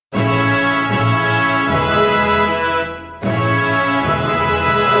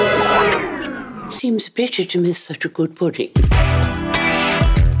seems a pity to miss such a good pudding.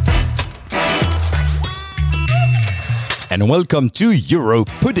 And welcome to Euro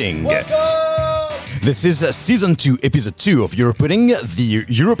Pudding. This is Season 2, Episode 2 of Euro Pudding, the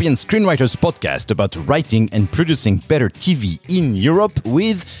European Screenwriters podcast about writing and producing better TV in Europe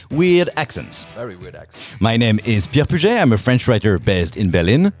with weird accents. Very weird accent. My name is Pierre Puget. I'm a French writer based in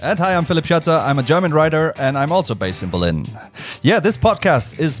Berlin. And hi, I'm Philipp Schatzer. I'm a German writer and I'm also based in Berlin. Yeah, this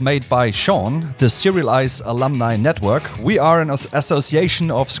podcast is made by Sean, the Serial Eyes Alumni Network. We are an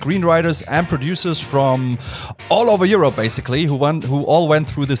association of screenwriters and producers from all over Europe, basically, who all went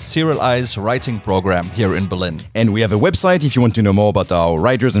through the Serial Eyes writing program here in Berlin. And we have a website if you want to know more about our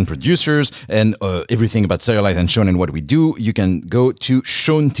writers and producers and everything about Serial Eyes and Sean and what we do. You can go to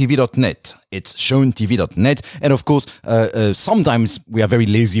SeanTV.net. It's SeanTV.net. And of course, sometimes we are very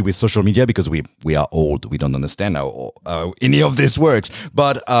lazy with social media because we are old. We don't understand how any of this works.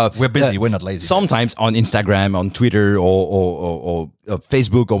 But we're busy. We're not lazy. Sometimes on Instagram, on Twitter, or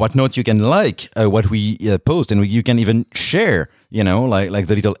Facebook or whatnot, you can like what we post, and you can even share. You know, like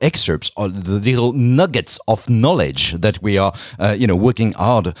the little excerpts or the little nuggets of knowledge that we are, working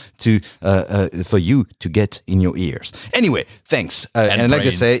hard to for you to get in your ears. Anyway, thanks. And like I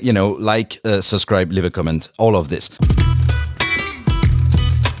say, like, subscribe, leave a comment, all of this.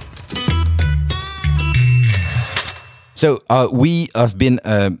 So we have been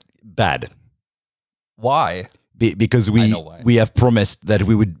bad. Why? Because we have promised that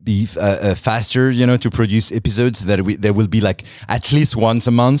we would be faster, to produce episodes, that there will be like at least once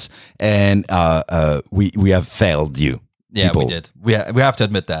a month, and we have failed you. Yeah, people. We did. We have to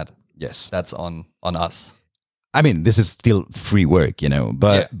admit that. Yes, that's on us. I mean, this is still free work,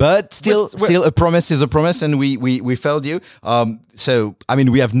 but still a promise is a promise, and we failed you. So I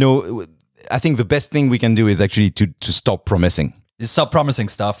mean, we have no. I think the best thing we can do is actually to stop promising. Stop promising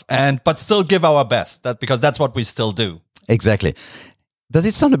stuff, but still give our best. Because that's what we still do. Exactly. Does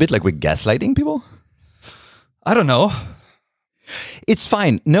it sound a bit like we're gaslighting people? I don't know. It's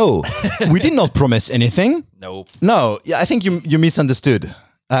fine. No, we did not promise anything. No. Yeah, I think you misunderstood.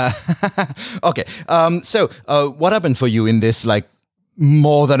 Okay. So what happened for you in this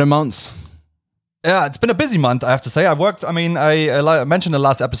more than a month? Yeah, it's been a busy month, I have to say. I mentioned in the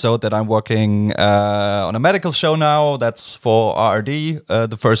last episode that I'm working on a medical show now. That's for ARD,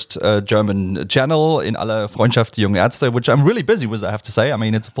 the first German channel in Alle Freundschaft junge Ärzte, which I'm really busy with, I have to say. I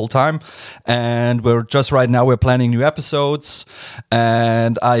mean, it's full time. And we're planning new episodes.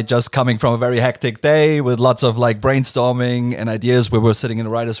 And I just coming from a very hectic day with lots of brainstorming and ideas, where we're sitting in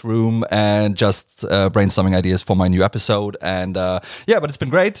the writer's room and just brainstorming ideas for my new episode. And but it's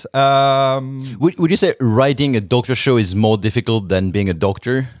been great. Would you say writing a doctor show is more difficult than being a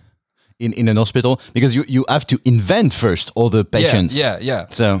doctor in an hospital? Because you have to invent first all the patients. Yeah.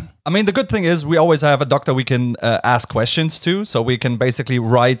 So I mean, the good thing is we always have a doctor we can ask questions to. So we can basically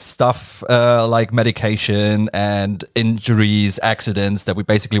write stuff like medication and injuries, accidents that we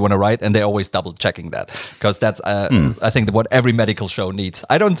basically want to write. And they're always double checking that, because that's, I think, what every medical show needs.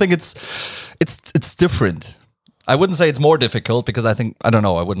 I don't think it's different. I wouldn't say it's more difficult, because I've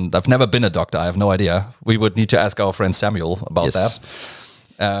never been a doctor. I have no idea. We would need to ask our friend Samuel about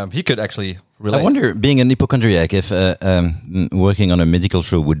that. He could actually relate. I wonder, being an hypochondriac, if working on a medical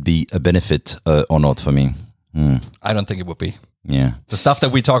show would be a benefit or not for me. I don't think it would be. Yeah. The stuff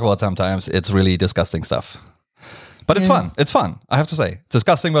that we talk about sometimes, it's really disgusting stuff. But it's fun. It's fun, I have to say. It's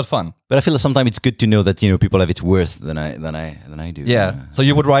disgusting, but fun. But I feel like sometimes it's good to know that people have it worse than I do. Yeah. So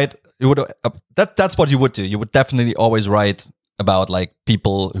you would write. That's what you would do. You would definitely always write about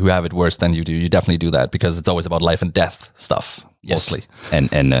people who have it worse than you do. You definitely do that, because it's always about life and death stuff. Yes. Mostly.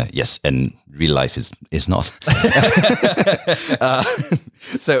 And real life is not.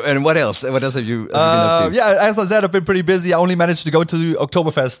 So, and what else? What else have you been up to? Yeah, as I said, I've been pretty busy. I only managed to go to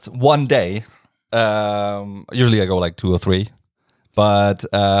Oktoberfest one day. Usually I go 2 or 3. But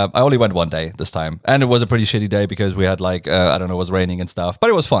I only went one day this time. And it was a pretty shitty day, because we had it was raining and stuff. But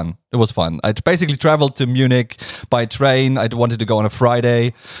it was fun. I basically traveled to Munich by train. I wanted to go on a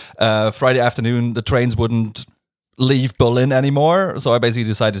Friday. Friday afternoon, the trains wouldn't leave Berlin anymore. So I basically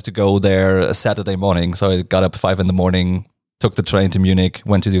decided to go there a Saturday morning. So I got up 5 a.m, took the train to Munich,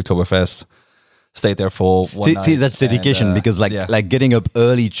 went to the Oktoberfest. Stayed there for one night. See, that's dedication, because getting up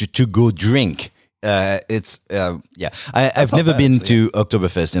early to go drink. I've never been to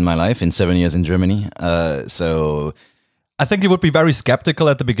Oktoberfest in my life, in 7 years in Germany. So I think you would be very skeptical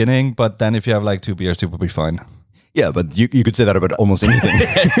at the beginning, but then if you have 2 beers, it would be fine. Yeah, but you could say that about almost anything.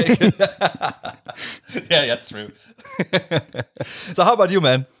 Yeah, that's true. So how about you,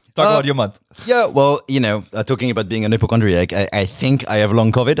 man? Talk about your month. Yeah, well, talking about being an hypochondriac, I think I have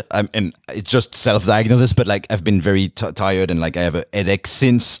long COVID, and it's just self-diagnosis, but like I've been very tired and like I have a headache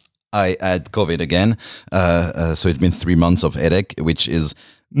since I had COVID again. So it's been 3 months of headache, which is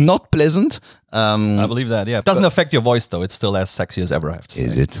not pleasant. I believe that, yeah. It doesn't affect your voice, though. It's still as sexy as ever, I have to say.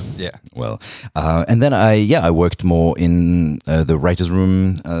 Is it? Yeah. Well, and then I worked more in the writer's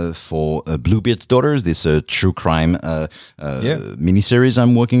room for Bluebeard's Daughters, this true crime miniseries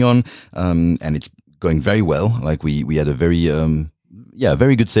I'm working on. And it's going very well. Like we had a very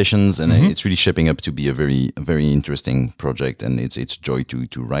very good sessions, and it's really shaping up to be a very interesting project, and it's joy to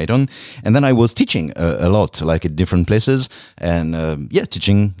write on. And then I was teaching a lot, like at different places, and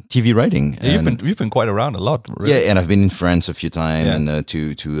teaching TV writing. Yeah, you've been quite around a lot, really. Yeah, and I've been in France a few times, and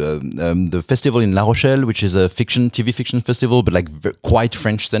to the festival in La Rochelle, which is a TV fiction festival, but like quite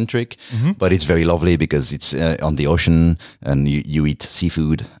French centric. But it's very lovely because it's on the ocean, and you eat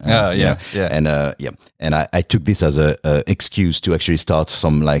seafood. And I took this as a excuse to actually start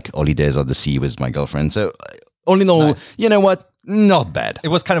some like holidays at the sea with my girlfriend. So all in all, you know what? Not bad. It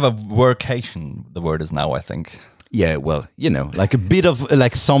was kind of a workation, the word is now, I think. Yeah, well, like a bit of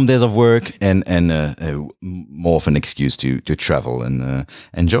like some days of work and more of an excuse to travel and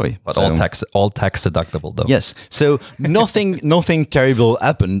enjoy. But all tax deductible though. Yes. So nothing terrible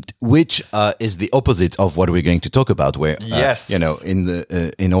happened, which is the opposite of what we're going to talk about. Where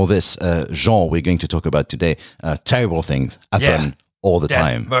in all this genre we're going to talk about today, terrible things happen all the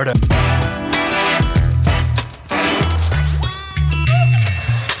time. Murder.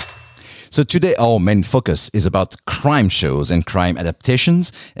 So today our main focus is about crime shows and crime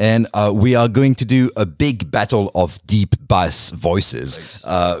adaptations, and we are going to do a big battle of deep bass voices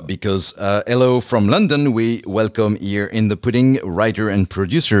because hello from London, we welcome here in the pudding writer and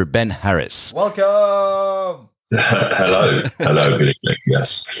producer Ben Harris. Welcome! Hello, good evening,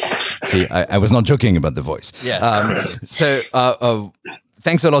 yes. See, I was not joking about the voice. Yes.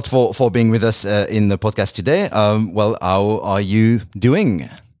 Thanks a lot for being with us in the podcast today. Well, how are you doing?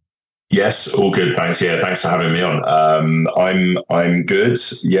 Yes, all good. Thanks. Yeah, thanks for having me on. I'm good.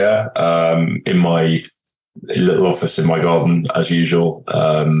 Yeah, in my little office in my garden as usual,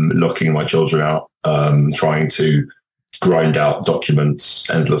 locking my children out, trying to grind out documents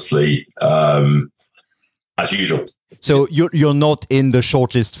endlessly, as usual. So you're not in the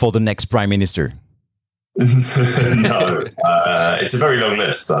shortlist for the next prime minister? No, it's a very long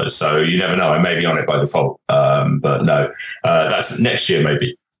list though, so you never know. I may be on it by default, but no, that's next year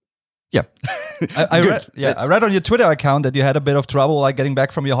maybe. Yeah, I read on your Twitter account that you had a bit of trouble like getting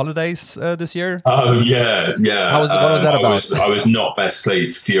back from your holidays this year. Oh yeah. What was that about? I was not best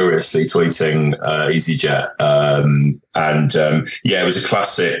pleased, furiously tweeting EasyJet, it was a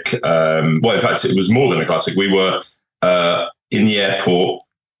classic. Well, in fact, it was more than a classic. We were in the airport,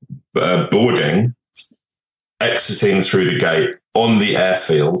 boarding, exiting through the gate on the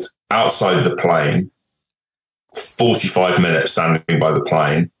airfield, outside the plane. 45 minutes standing by the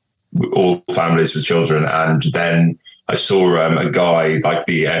plane. All families with children, and then I saw a guy, like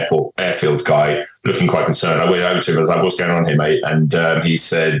the airfield guy, looking quite concerned. I went over to him. I was like, "What's going on here, mate?" And he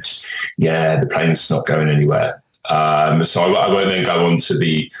said, "Yeah, the plane's not going anywhere." So I won't then go on to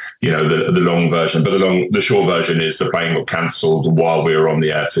the long version, but the short version is the plane got cancelled while we were on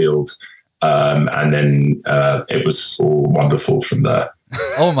the airfield, and then it was all wonderful from there.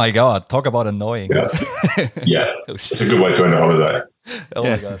 Oh my God! Talk about annoying. Yeah. It's a good way to go on a holiday. Oh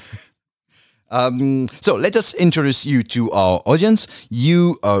my God. So let us introduce you to our audience.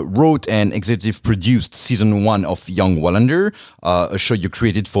 You wrote and executive produced season 1 of Young Wallander, a show you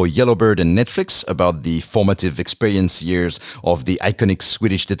created for Yellowbird and Netflix about the formative experience years of the iconic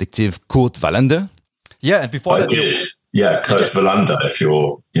Swedish detective Kurt Wallander. Yeah, and before I did. Yeah, Kurt Wallander if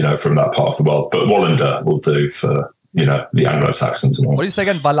you're from that part of the world, but Wallander will do for the Anglo-Saxons and all. What do you say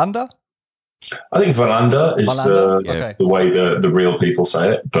again? Wallander? I think Wallander is the way the real people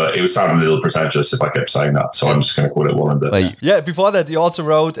say it, but it would sound a little pretentious if I kept saying that, so I'm just going to call it Wallander. Yeah, before that, you also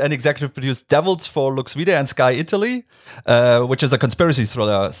wrote and executive produced Devils for Lux Vitae and Sky Italy, which is a conspiracy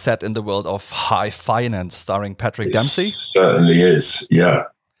thriller set in the world of high finance, starring Patrick Dempsey. Certainly is, yeah.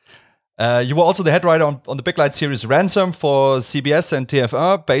 You were also the head writer on the Big Light series Ransom for CBS and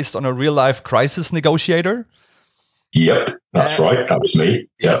TF1, based on a real-life crisis negotiator. Yep. That's right. That was me.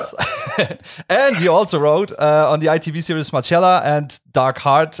 Yes. And you also wrote on the ITV series Marcella and Dark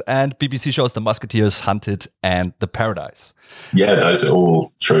Heart and BBC shows The Musketeers, Hunted, and The Paradise. Yeah, those are all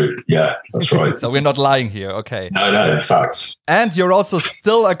true. Yeah, that's right. So we're not lying here. Okay. No, in fact. And you're also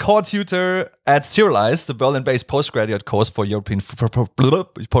still a core tutor at Serialize, the Berlin-based postgraduate course for European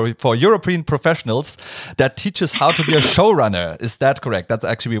professionals that teaches how to be a showrunner. Is that correct? That's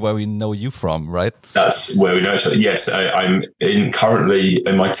actually where we know you from, right? That's where we know each other. Yes, I'm currently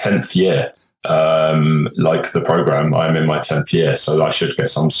in my 10th year. Like the program, I'm in my 10th year, so I should get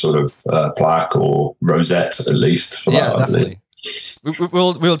some sort of plaque or rosette at least for that. Definitely.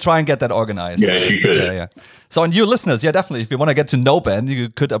 We'll try and get that organized. Yeah, if you could. Yeah. So, and you listeners, definitely. If you want to get to know Ben, you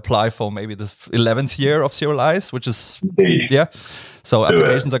could apply for maybe the 11th year of Serialize, which is Indeed. So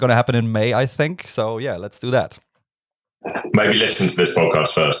applications are going to happen in May, I think. So let's do that. Maybe listen to this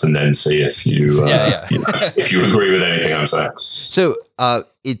podcast first and then see if you, if you agree with anything I'm saying. So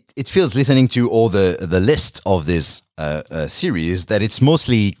it feels, listening to all the list of this series, that it's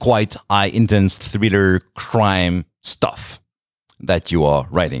mostly quite high intense thriller crime stuff that you are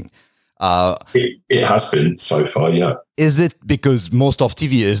writing. It has been so far, yeah. Is it because most of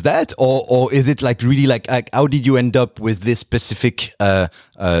TV is that, or is it like really like how did you end up with this specific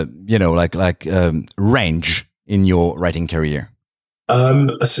range in your writing career?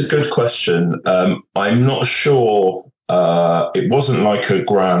 That's a good question. I'm not sure. It wasn't like a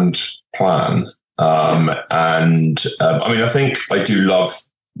grand plan. I mean, I think I do love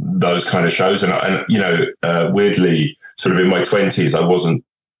those kind of shows. And weirdly, sort of in my 20s, I wasn't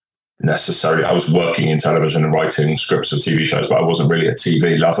necessarily, I was working in television and writing scripts of TV shows, but I wasn't really a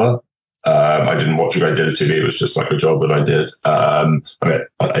TV lover. I didn't watch a great deal of TV. It was just like a job that I did. I mean,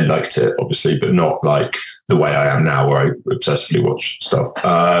 I liked it, obviously, but not like the way I am now, where I obsessively watch stuff.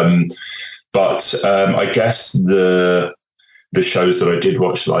 But I guess the shows that I did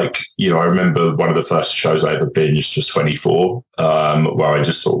watch, like, I remember one of the first shows I ever binged was 24, where I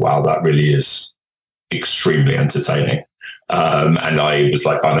just thought, wow, that really is extremely entertaining. And I was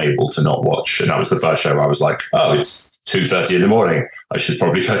like unable to not watch. And that was the first show where I was like, oh, it's 2:30 in the morning. I should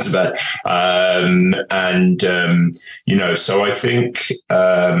probably go to bed. So I think,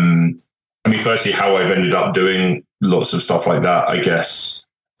 firstly, how I've ended up doing lots of stuff like that, I guess,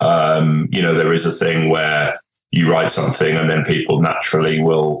 there is a thing where you write something and then people naturally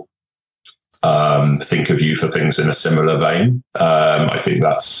will think of you for things in a similar vein. I think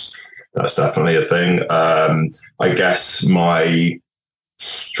that's definitely a thing. I guess my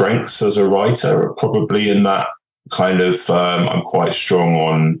strengths as a writer are probably in that kind of, I'm quite strong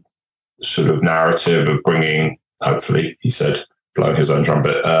on sort of narrative of bringing, hopefully, he said, blowing his own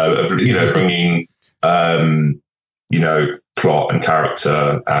trumpet, bringing, plot and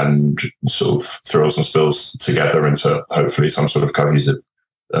character and sort of thrills and spills together into hopefully some sort of cohesive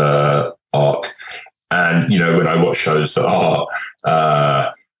arc. And, when I watch shows that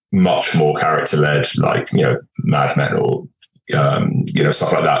are much more character-led, like, Mad Men or,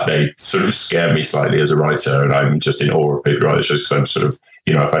 stuff like that, they sort of scare me slightly as a writer, and I'm just in awe of people who write shows because I'm sort of,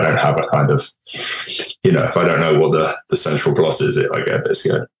 if I don't have a kind of, if I don't know what the central plot is, I get a bit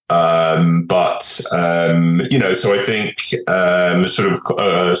scared. So I think sort of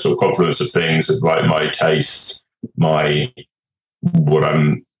confluence of things, like my taste, what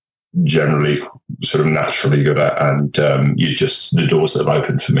I'm generally sort of naturally good at, and the doors that have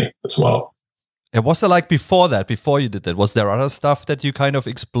opened for me as well. And what's it like before you did that? Was there other stuff that you kind of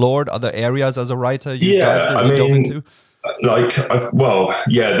explored, other areas as a writer you dove into?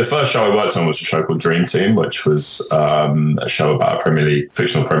 The first show I worked on was a show called Dream Team, which was a show about a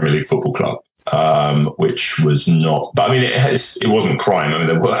fictional Premier League football club, which was not, but I mean, it wasn't crime. I mean,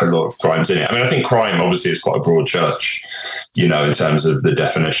 there were a lot of crimes in it. I mean, I think crime obviously is quite a broad church, in terms of the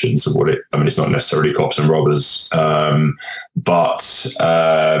definitions of what it's not necessarily cops and robbers. I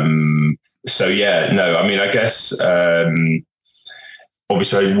guess,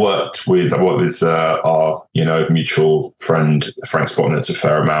 obviously I worked with our, mutual friend, Frank Spotnitz, a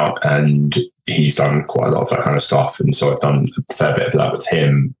fair amount, and he's done quite a lot of that kind of stuff. And so I've done a fair bit of that with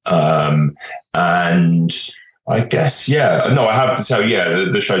him. And I guess, I have to tell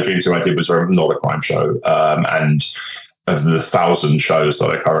you, the show Dream Team I did was not a crime show. And of the 1,000 shows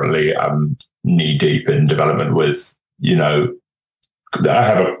that I currently am knee deep in development with, I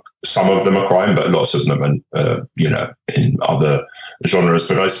have some of them are crime, but lots of them are, in other genres.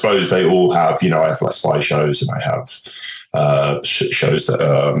 But I suppose they all have, I have like spy shows, and I have shows that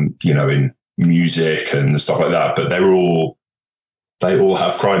are, in music and stuff like that. But they all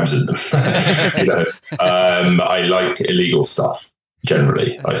have crimes in them. I like illegal stuff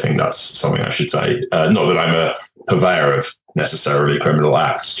generally. I think that's something I should say. Not that I'm a purveyor of necessarily criminal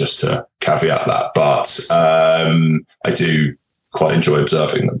acts, just to caveat that. But I do quite enjoy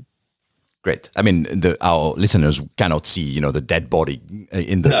observing them. Great. I mean, our listeners cannot see, the dead body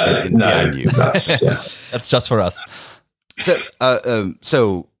behind you. That's just for us.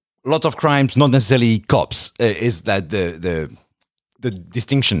 So lots of crimes, not necessarily cops. Is that the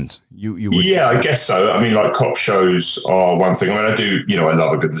distinction you would? Yeah, I guess so. I mean, like, cop shows are one thing. I mean, I do, I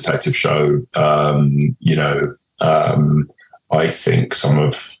love a good detective show. I think some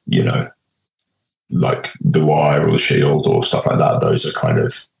of, like The Wire or The Shield or stuff like that, those are kind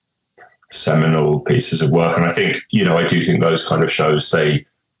of seminal pieces of work. And I think, I do think those kind of shows, they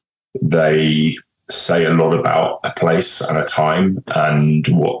say a lot about a place and a time and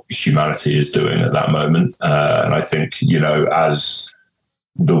what humanity is doing at that moment. And I think, as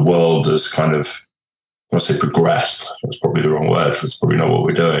the world has kind of, I say progressed, that's probably the wrong word, that's probably not what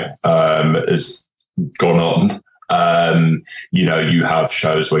we're doing, has gone on. You have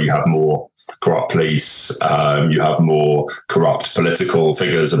shows where you have more corrupt police, you have more corrupt political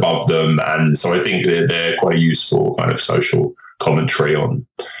figures above them. And so I think they're quite a useful kind of social commentary on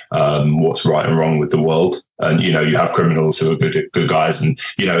what's right and wrong with the world. And, you have criminals who are good guys. And,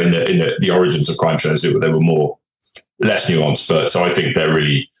 in the origins of crime shows, they were less nuanced. But so I think they're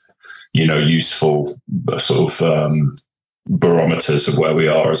really, useful sort of barometers of where we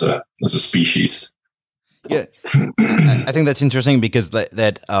are as a species. Yeah, I think that's interesting because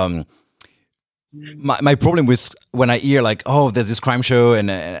my problem with when I hear like, oh, there's this crime show and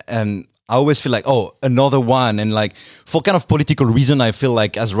I always feel like, oh, another one. And like, for kind of political reason, I feel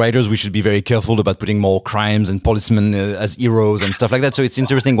like as writers, we should be very careful about putting more crimes and policemen as heroes and stuff like that. So it's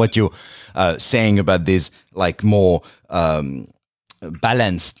interesting what you're saying about this, like more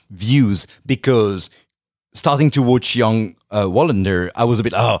balanced views, because starting to watch Young Wallander, I was a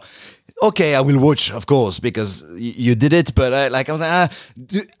bit, okay, I will watch, of course, because you did it. But I was like,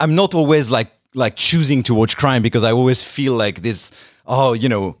 I'm not always like choosing to watch crime, because I always feel like this,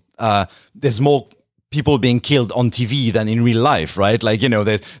 there's more people being killed on TV than in real life, right? Like,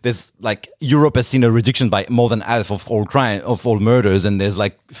 there's like Europe has seen a reduction by more than half of all murders, and there's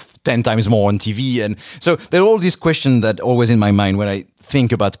like 10 times more on TV. And so there are all these questions that always in my mind when I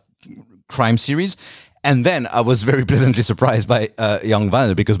think about crime series. And then I was very pleasantly surprised by Young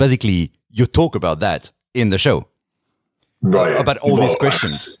Wallander, because basically you talk about that in the show. Right. About all these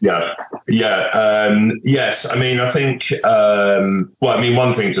questions. Yeah. Yes. I mean, I think,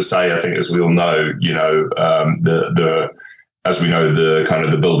 one thing to say, I think, as we all know, as we know, the kind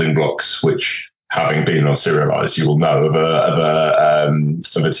of the building blocks, which, having been on Serialized, you will know of a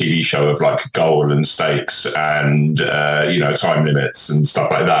TV show of like goal and stakes and time limits and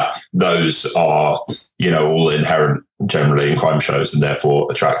stuff like that. Those are all inherent generally in crime shows, and therefore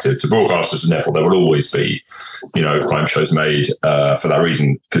attractive to broadcasters, and therefore there will always be crime shows made for that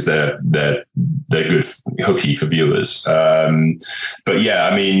reason, because they're good hooky for viewers. But yeah,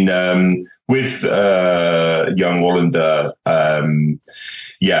 I mean, with Young Wallander, I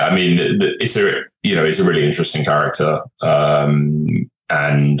mean, it's a really interesting character,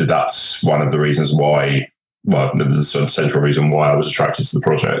 and that's one of the reasons why. Well, the sort of central reason why I was attracted to the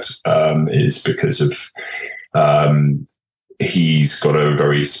project is because of he's got a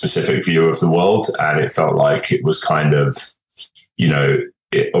very specific view of the world, and it felt like it was kind of,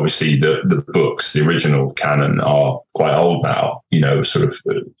 obviously the books, the original canon, are quite old now, sort of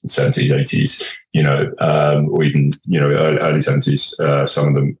 70s, 80s, or even, early 70s, some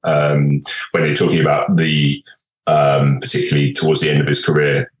of them, when they're talking about the, particularly towards the end of his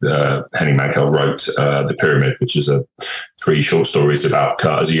career, Henning Mankell wrote The Pyramid, which is 3 short stories about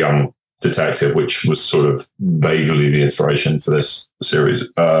Kurt as a young detective, which was sort of vaguely the inspiration for this series,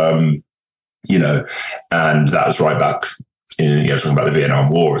 and that was right back in, talking about the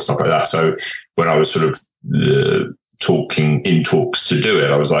Vietnam War and stuff like that. So when I was sort of talking in talks to do it,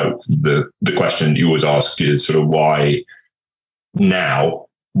 I was like, the question you always ask is sort of why now?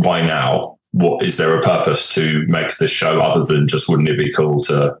 What is there a purpose to make this show other than just, wouldn't it be cool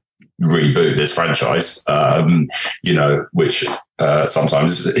to reboot this franchise, which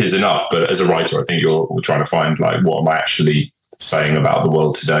sometimes is enough. But as a writer, I think you're trying to find, like, what am I actually saying about the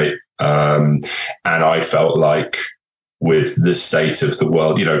world today? And I felt like with the state of the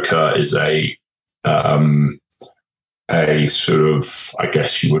world, Kurt is a sort of, I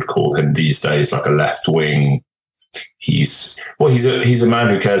guess you would call him these days, like a left wing. He's a man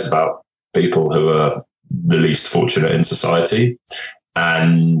who cares about people who are the least fortunate in society.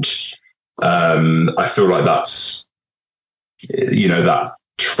 And I feel like that's, that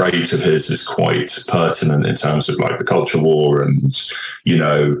trait of his is quite pertinent in terms of like the culture war, and,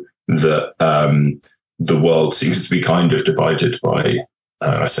 that the world seems to be kind of divided by,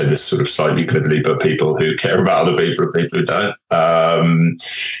 I say this sort of slightly glibly, but people who care about other people and people who don't. And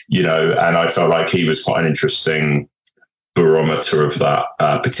I felt like he was quite an interesting barometer of that,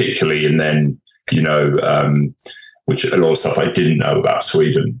 particularly, and then, which a lot of stuff I didn't know about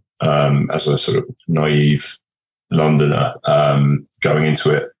Sweden as a sort of naive Londoner going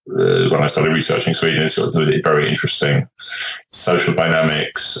into it. When I started researching Sweden, it's sort of very interesting social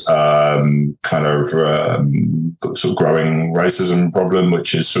dynamics, kind of sort of growing racism problem,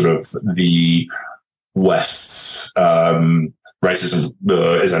 which is sort of the West's racism,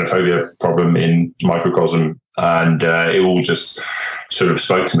 xenophobia problem in microcosm. And it all just sort of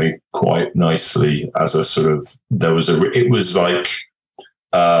spoke to me quite nicely as a sort of, it was like,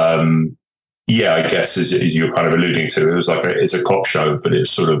 I guess as you're kind of alluding to, it was like it's a cop show, but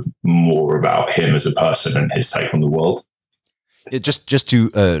it's sort of more about him as a person and his take on the world. Just to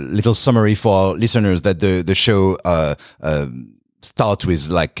little summary for our listeners, that the show starts with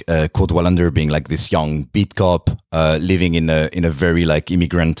like Kurt Wallander being like this young beat cop living in a very like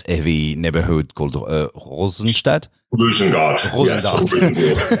immigrant heavy neighborhood called Rosenstadt. Rosengard. Yes,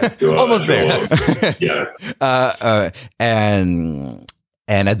 almost there. Yeah.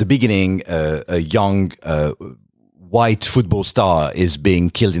 And at the beginning, a young white football star is being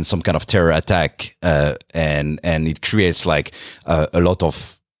killed in some kind of terror attack, and it creates like a lot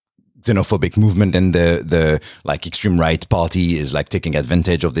of xenophobic movement, and the like extreme right party is like taking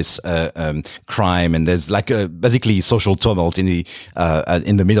advantage of this crime, and there's like basically social tumult in the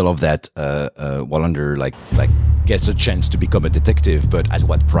middle of that. Wallander like gets a chance to become a detective, but at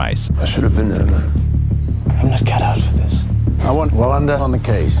what price? I should have been there, man. I'm not cut out for this. I want Wallander on the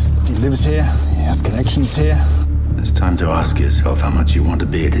case. He lives here, he has connections here. It's time to ask yourself how much you want to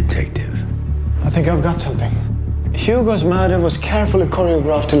be a detective. I think I've got something. Hugo's murder was carefully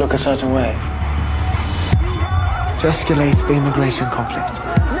choreographed to look a certain way. To escalate the immigration conflict.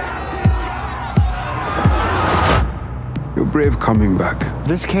 You're brave coming back.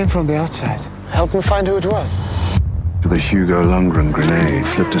 This came from the outside. Help me find who it was. The Hugo Lundgren grenade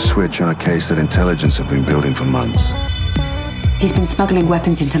flipped a switch on a case that intelligence had been building for months. He's been smuggling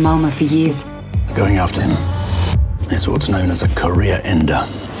weapons into Malmö for years. Going after him is what's known as a career ender.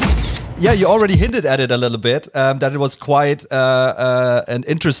 Yeah, you already hinted at it a little bit, that it was quite an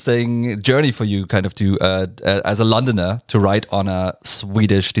interesting journey for you, kind of to as a Londoner, to write on a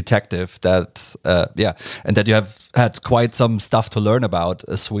Swedish detective that, and that you have had quite some stuff to learn about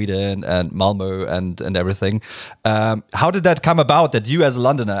Sweden and Malmö and everything. How did that come about that you as a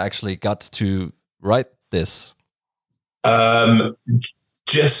Londoner actually got to write this?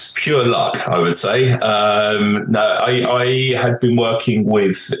 Just pure luck, I would say. I had been working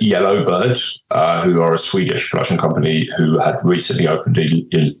with Yellowbird, who are a Swedish production company who had recently opened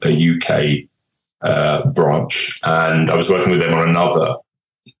a UK branch, and I was working with them on another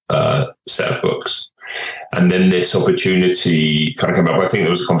set of books. And then this opportunity kind of came up. I think there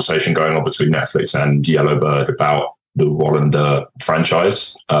was a conversation going on between Netflix and Yellowbird about the Wallander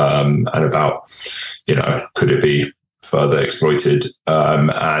franchise, and about, could it be further exploited,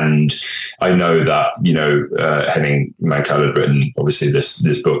 and I know that Henning Mankell had written obviously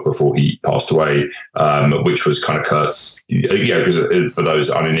this book before he passed away, which was kind of Kurt's. Because for those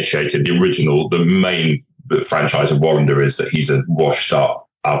uninitiated, the main franchise of Wallander is that he's a washed-up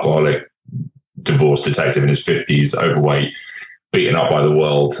alcoholic, divorced detective in his 50s, overweight, beaten up by the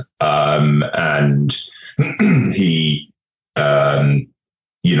world, and he.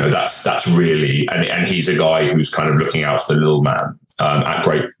 That's really, and he's a guy who's kind of looking out for the little man at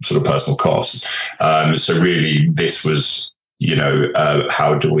great sort of personal cost. So really, this was,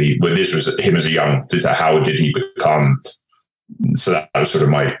 this was him as a young, how did he become? So that was sort of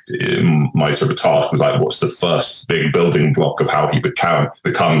my sort of task, was like, what's the first big building block of how he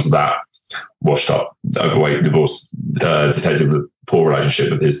becomes that washed up, overweight, divorced detective with a poor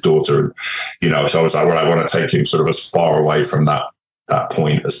relationship with his daughter. So I was like, well, I want to take him sort of as far away from that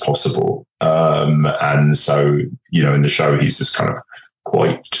point as possible, and so in the show he's this kind of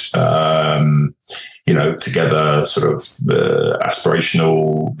quite together, sort of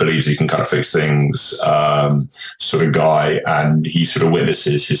aspirational, believes he can kind of fix things sort of guy, and he sort of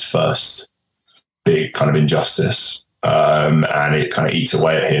witnesses his first big kind of injustice, and it kind of eats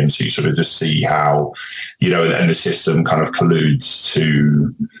away at him. So you sort of just see how and the system kind of colludes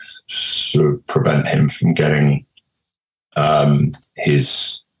to sort of prevent him from getting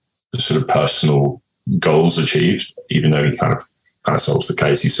his sort of personal goals achieved, even though he kind of solves the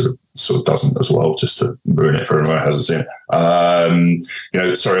case. He sort of sort of doesn't as well, just to ruin it for anyone who hasn't seen it.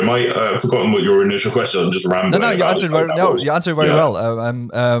 Sorry, I've forgotten what your initial question. I'm just rambling. No, you answered very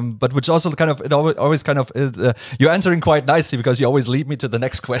well. But which also kind of, it always kind of, you're answering quite nicely because you always lead me to the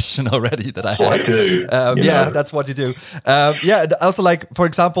next question already that I had. I do. That's what you do. Also, like, for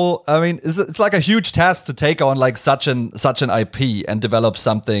example, I mean, it's like a huge task to take on like such an IP and develop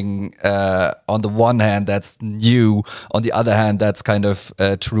something on the one hand that's new, on the other hand that's kind of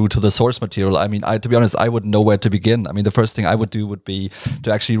true to the source material. I mean, to be honest, I wouldn't know where to begin. I mean, the first thing I would do would be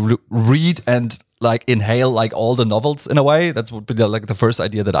to actually read and like inhale like all the novels in a way. That would be like the first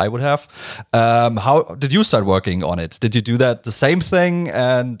idea that I would have. How did you start working on it? Did you do that the same thing?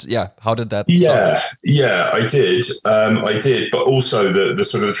 And how did that? I did. But also the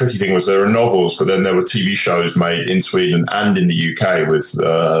sort of the tricky thing was there are novels, but then there were TV shows made in Sweden and in the UK with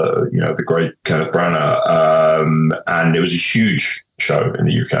the great Kenneth Branagh, and it was a huge show in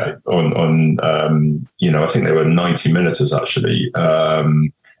the UK on I think they were 90 minutes actually.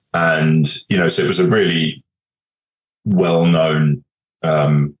 And, so it was a really well-known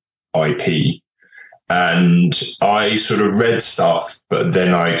IP. And I sort of read stuff, but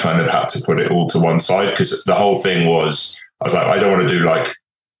then I kind of had to put it all to one side because the whole thing was, I was like, I don't want to do like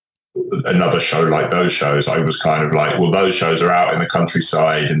another show like those shows. I was kind of like, well, those shows are out in the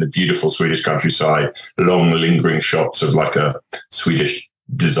countryside, in the beautiful Swedish countryside, long lingering shots of like a Swedish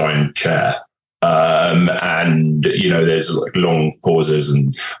designed chair. And there's like long pauses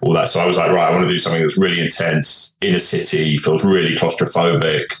and all that. So I was like, right, I want to do something that's really intense in a city, feels really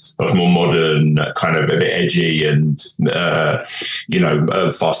claustrophobic, feels more modern, kind of a bit edgy and,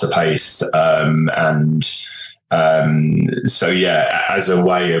 faster paced. As a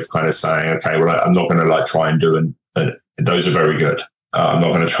way of kind of saying, okay, well, I'm not going to like try and do those are very good. I'm not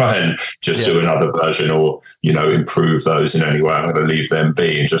going to try and just do another version or, improve those in any way. I'm going to leave them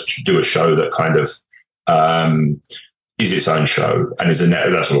be and just do a show that kind of is its own show and it's a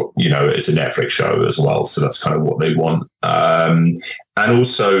Netflix show as well. So that's kind of what they want. And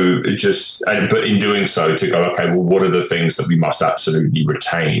also but in doing so to go, okay, well, what are the things that we must absolutely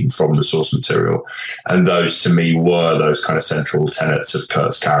retain from the source material? And those to me were those kind of central tenets of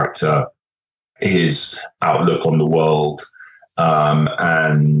Kurt's character, his outlook on the world,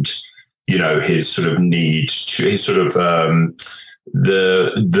 and his sort of need to, his sort of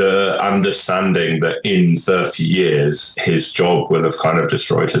the understanding that in 30 years his job will have kind of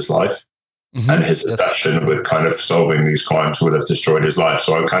destroyed his life, and his obsession with kind of solving these crimes will have destroyed his life.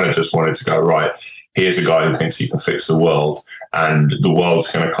 So I kind of just wanted to go, right, here's a guy who thinks he can fix the world, and the world's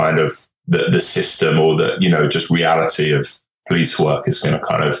going to kind of the system or the just reality of police work is going to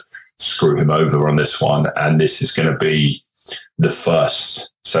kind of screw him over on this one, and this is going to be the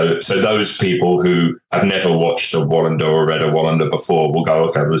first. So those people who have never watched a Wallander or read a Wallander before will go,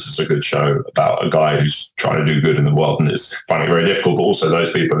 okay, well, this is a good show about a guy who's trying to do good in the world and is finding it very difficult. But also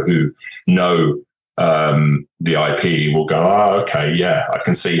those people who know the IP will go, okay, yeah, I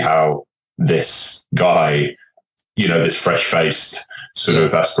can see how this guy, this fresh-faced sort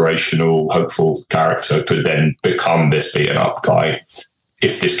of aspirational, hopeful character could then become this beaten up guy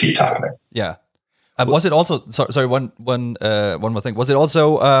if this keeps happening. Yeah. Was it also, sorry, one more thing. Was it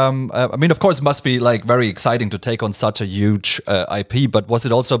also, I mean, of course, it must be like very exciting to take on such a huge IP, but was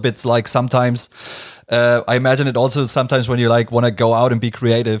it also a bit like sometimes, I imagine it also sometimes when you like want to go out and be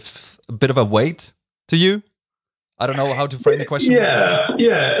creative, a bit of a weight to you? I don't know how to frame the question. Yeah,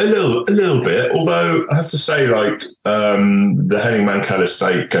 a little bit. Although I have to say, like, the Henning Mankell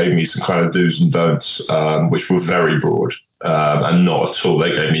estate gave me some kind of do's and don'ts, which were very broad and not at all.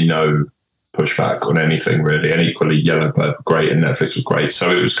 They gave me no pushback on anything really, and equally Yellowbird were great and Netflix was great. So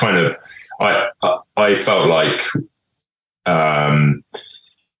it was kind of, I felt like, there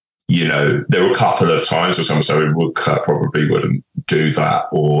were a couple of times where someone said, probably wouldn't do that,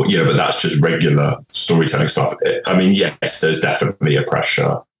 or, but that's just regular storytelling stuff. I mean, yes, there's definitely a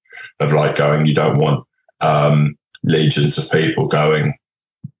pressure of like going, you don't want legions of people going,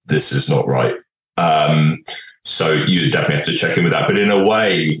 this is not right. So you definitely have to check in with that. But in a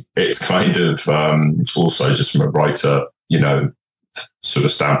way, it's kind of also just from a writer, sort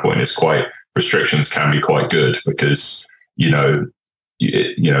of standpoint, it's quite, restrictions can be quite good because, it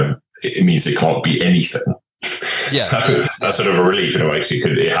means it can't be anything. Yeah. So that's sort of a relief in a way. So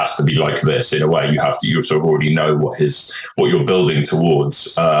it has to be like this in a way. You sort of already know what you're building towards.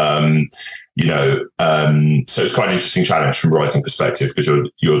 So it's quite an interesting challenge from a writing perspective because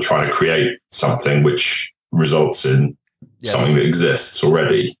you're trying to create something which results in something that exists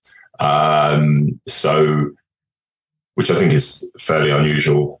already. So, which I think is fairly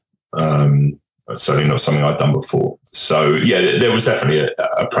unusual certainly not something I'd done before. So yeah, there was definitely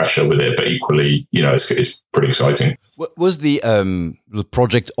a pressure with it, but equally, it's pretty exciting. Was the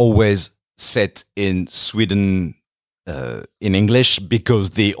project always set in Sweden in English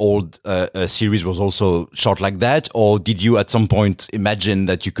because the old series was also shot like that, or did you at some point imagine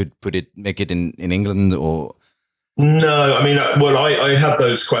that you could make it in England? Or no, I mean, well, I had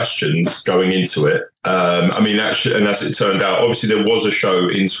those questions going into it. Actually, and as it turned out, obviously there was a show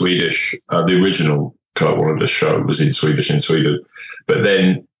in Swedish. The original Kurt Wallander show was in Swedish in Sweden, but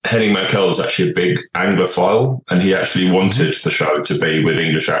then Henning Mankell was actually a big Anglophile, and he actually wanted the show to be with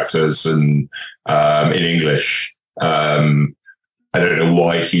English actors and in English. I don't know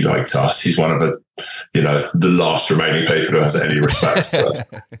why he liked us. He's one of the last remaining people who has any respect for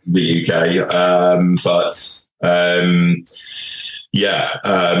the UK.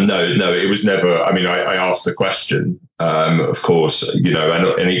 No, it was never. I mean, I asked the question, of course,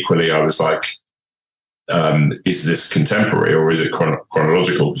 and equally, I was like, is this contemporary or is it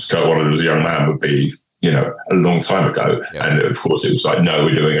chronological? Because Kurt Wallander as a young man would be, a long time ago. Yeah. And of course it was like, no,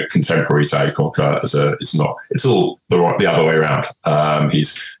 we're doing a contemporary take on Kurt it's all the other way around.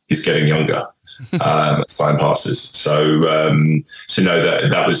 He's getting younger as time passes. So no,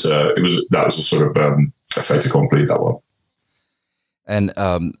 that was a sort of a fait accompli, that one. And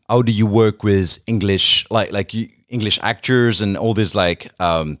how do you work with English, like English actors and all this,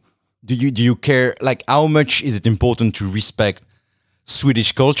 do you care, how much is it important to respect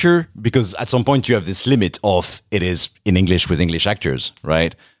Swedish culture? Because at some point you have this limit of it is in English with English actors,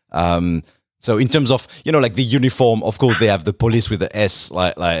 right? So in terms of, the uniform, of course they have the police with the S,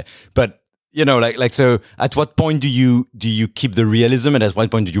 but so at what point do you keep the realism, and at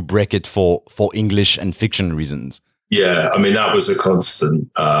what point do you break it for English and fiction reasons? Yeah, I mean, that was a constant.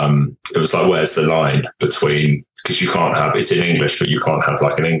 It was like, where's the line between, because you can't have, it's in English, but you can't have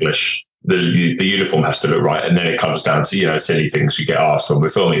an English, the uniform has to look right. And then it comes down to, silly things you get asked when we're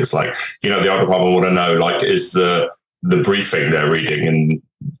filming. It's like, the art department want to know, is the briefing they're reading in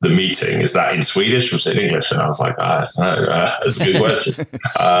the meeting, is that in Swedish or is it in English? And I was like, no, that's a good question.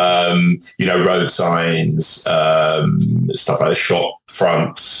 Road signs, stuff like the shop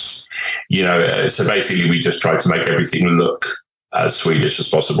fronts, so basically we just tried to make everything look as Swedish as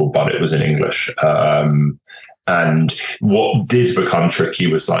possible, but it was in English. And what did become tricky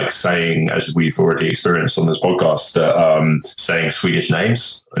was saying, as we've already experienced on this podcast, saying Swedish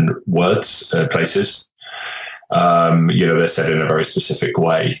names and words, places. They're said in a very specific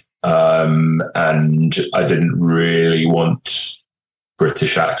way. And I didn't really want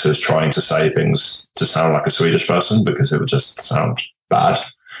British actors trying to say things to sound like a Swedish person because it would just sound bad.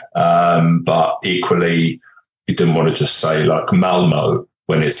 But equally, you didn't want to just say Malmo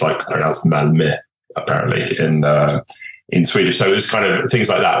when it's pronounced Malmö, apparently in Swedish. So it was kind of things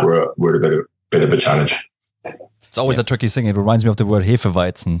like that were a bit of a challenge. It's always a tricky thing. It reminds me of the word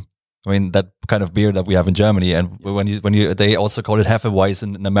Hefeweizen. I mean, that kind of beer that we have in Germany, and they also call it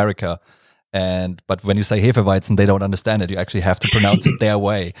Hefeweizen in America. But when you say Hefeweizen, they don't understand it. You actually have to pronounce it their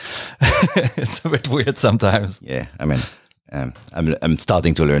way. It's a bit weird sometimes. Yeah, I mean, I'm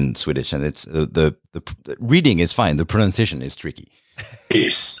starting to learn Swedish, and it's the reading is fine. The pronunciation is tricky. We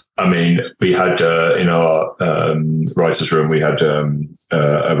had in our writers' room, we had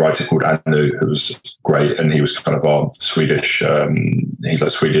a writer called Anu, who was great, and he was kind of our Swedish.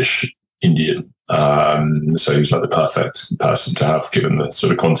 He's Swedish Indian, so he was the perfect person to have, given the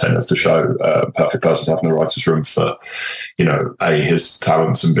sort of content of the show. Perfect person to have in the writers' room for, A, his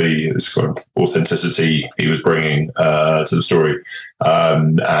talents, and B, his kind of authenticity he was bringing to the story.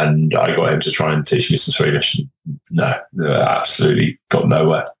 And I got him to try and teach me some Swedish. No, absolutely got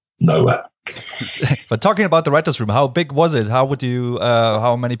nowhere. But talking about the writers' room, how big was it? How would you?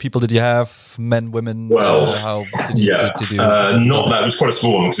 How many people did you have? Men, women? Well, how did you? Not that. It was quite a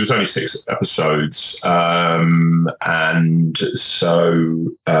small one because it was only 6 episodes, and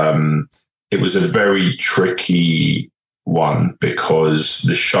so it was a very tricky one because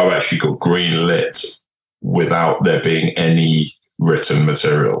the show actually got greenlit without there being any written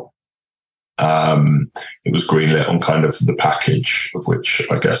material. It was greenlit on kind of the package, of which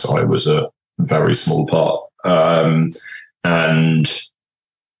I guess I was a very small part. And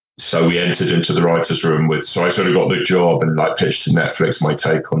so we entered into the writer's room so I sort of got the job and pitched to Netflix my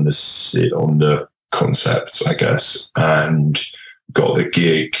take on the concept, I guess, and got the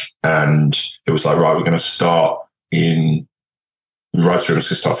gig. And it was right, we're going to start the writer's room is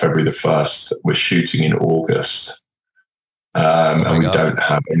going to start February the 1st. We're shooting in August. And we don't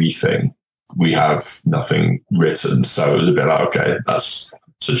have anything. We have nothing written. So it was a bit okay, that's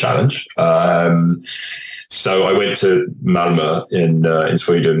It's a challenge. So I went to Malmö in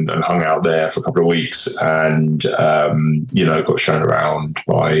Sweden and hung out there for a couple of weeks, and got shown around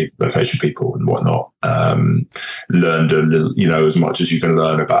by location people and whatnot. Learned a little, as much as you can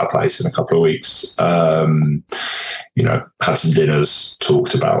learn about a place in a couple of weeks. Had some dinners,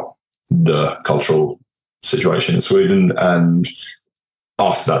 talked about the cultural situation in Sweden, and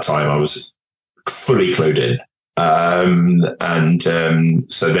after that time, I was fully clued in.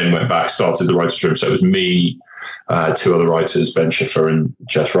 So then went back, started the writers' room. So it was me, two other writers, Ben Schiffer and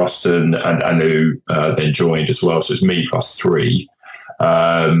Jess Ruston, and Anu then joined as well. So it's me plus three.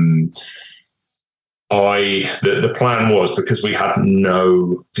 The plan was, because we had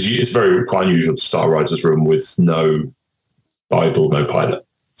because it's quite unusual to start a writer's room with no Bible, no pilot.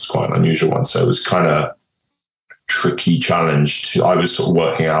 It's quite an unusual one. So it was kind of tricky challenge. I was sort of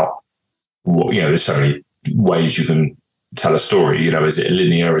working out there's so many ways you can tell a story. Is it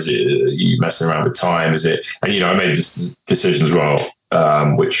linear? Is it you messing around with time? Is it? And I made this decision as well,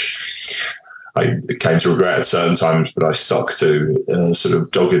 which I came to regret at certain times, but I stuck to sort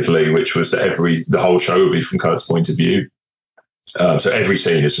of doggedly, which was that the whole show would be from Kurt's point of view. So every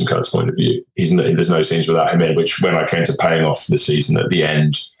scene is from Kurt's point of view. There's no scenes without him in. Which, when I came to paying off the season at the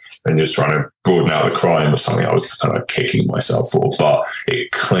end, and just trying to broaden out the crime was something I was kind of kicking myself for, but it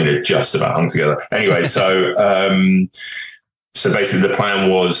kind of just about hung together. Anyway, so basically the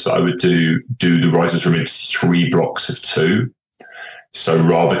plan was that I would do the writers' room in 3 blocks of 2. So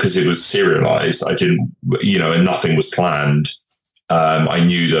rather, because it was serialized, I didn't, and nothing was planned. I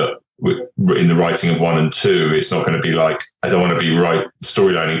knew that in the writing of 1 and 2, it's not going to be like, I don't want to be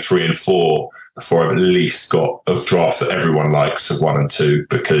storylining 3 and 4 before I've at least got a draft that everyone likes of 1 and 2,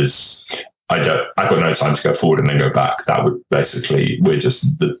 because I got no time to go forward and then go back. That would basically, we're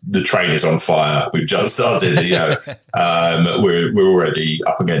just, the train is on fire. We've just started, we're already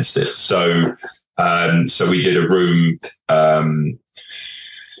up against it. So we did a room,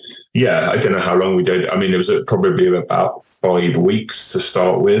 I don't know how long we did. I mean, it was probably about 5 weeks to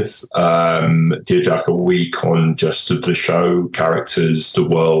start with. Did like a week on just the show, characters, the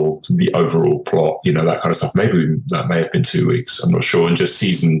world, the overall plot, that kind of stuff. Maybe that may have been 2 weeks. I'm not sure. And just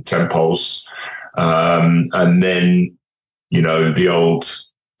season tempoles. And then, the old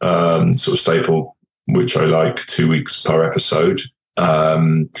sort of staple, which I like, 2 weeks per episode for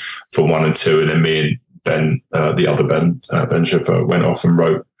 1 and 2. And then me and Ben, the other Ben Schiffer, went off and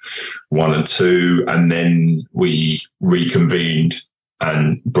wrote 1 and 2, and then we reconvened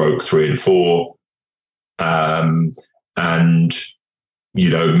and broke 3 and 4.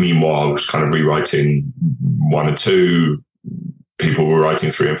 Meanwhile, I was kind of rewriting 1 and 2. People were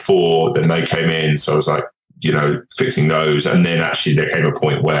writing 3 and 4. Then they came in, so I was like, fixing those. And then actually there came a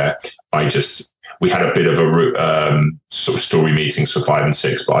point where we had a bit of a sort of story meetings for 5 and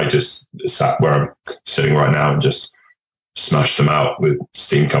 6, but I just sat where I'm sitting right now and just smashed them out with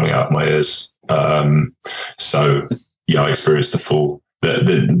steam coming out of my ears. I experienced the full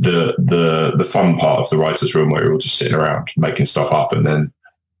the fun part of the writer's room where you're all just sitting around making stuff up, and then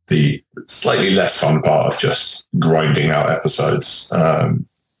the slightly less fun part of just grinding out episodes.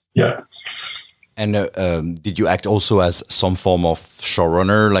 And did you act also as some form of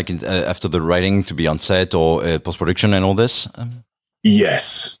showrunner, like after the writing, to be on set or post-production and all this?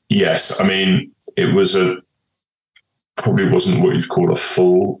 Yes. I mean, it was probably wasn't what you'd call a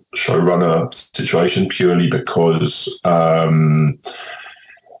full showrunner situation, purely because the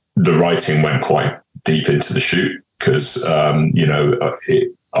writing went quite deep into the shoot, because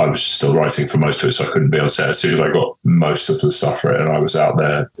I was still writing for most of it, so I couldn't be on set. As soon as I got most of the stuff written, I was out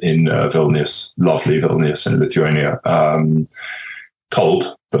there in Vilnius, lovely Vilnius in Lithuania.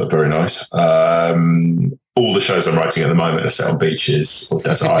 Cold, but very nice. All the shows I'm writing at the moment are set on beaches or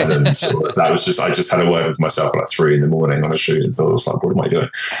desert islands. I just had a word with myself at like 3 a.m. on a shoot, and thought, I was like, what am I doing?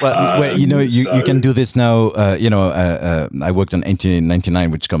 Well, you can do this now. I worked on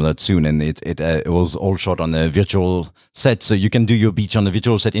 1899, which comes out soon, and it was all shot on a virtual set, so you can do your beach on a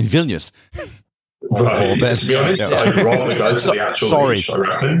virtual set in Vilnius. Right. To be honest, I'd rather go to the actual beach, I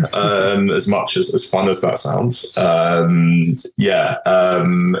reckon, as much as fun as that sounds. I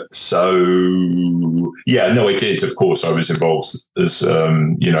did. Of course, I was involved as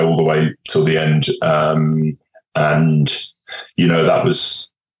all the way till the end,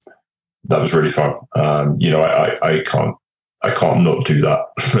 that was really fun. I can't not do that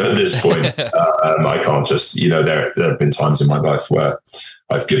at this point. I can't just, there have been times in my life where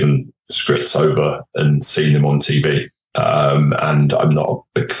I've given scripts over and seen them on TV, and I'm not a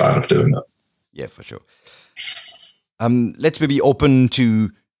big fan of doing that. Yeah, for sure. Let's maybe open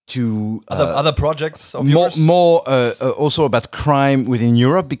to to other projects of more yours? also about crime within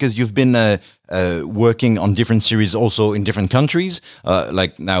Europe, because you've been working on different series also in different countries.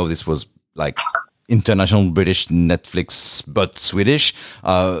 Like now, this was like international British Netflix, but Swedish.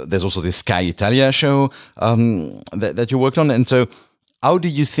 There's also this Sky Italia show that you worked on, and so how do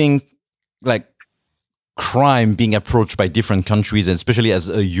you think like crime being approached by different countries, and especially as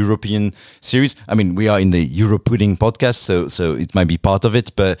a European series? I mean, we are in the Europudding podcast, so it might be part of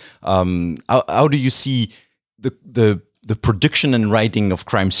it. But how do you see the production and writing of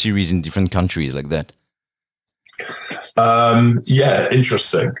crime series in different countries like that? Yeah,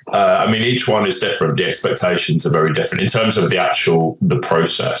 interesting. I mean, each one is different. The expectations are very different in terms of the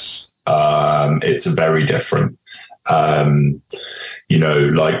process. It's very different. You know,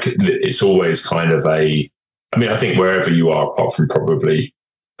 like it's always kind of I think wherever you are, apart from probably,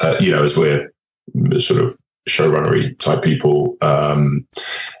 you know, as we're sort of showrunnery type people,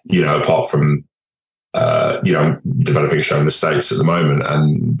 you know, apart from, you know, I'm developing a show in the States at the moment,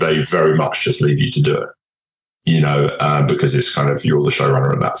 and they very much just leave you to do it, you know, because it's kind of, you're the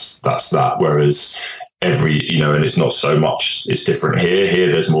showrunner and that's that. Whereas you know, and it's not so much, it's different here.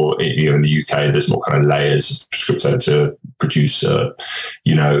 Here, there's more, you know, in the UK, there's more kind of layers of script editor, producer,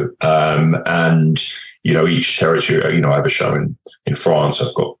 you know, and, you know, each territory, you know, I have a show in France.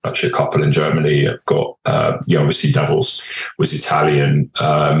 I've got actually a couple in Germany. I've got, you know, obviously Devils was Italian.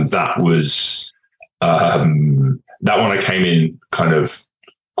 That one I came in kind of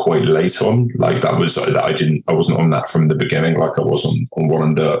quite late on, like that I wasn't on that from the beginning, like I was on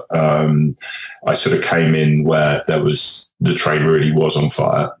Wallander. I sort of came in where the train really was on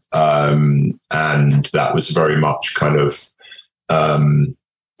fire, and that was very much kind of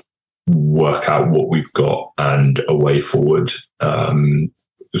work out what we've got and a way forward,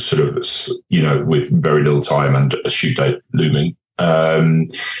 sort of, you know, with very little time and a shoot date looming. I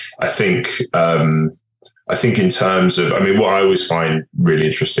think in terms of, I mean, what I always find really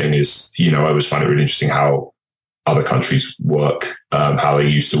interesting is, you know, I always find it really interesting how other countries work, how they're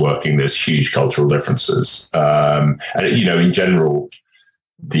used to working. There's huge cultural differences. And, you know, in general,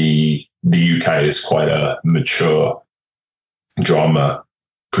 the UK is quite a mature drama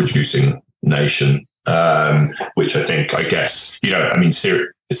producing nation, which I guess, you know, I mean,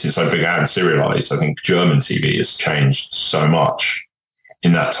 since I began Serialized, I think German TV has changed so much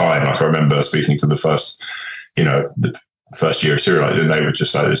in that time. Like I remember speaking to the first year of Serialized, and they would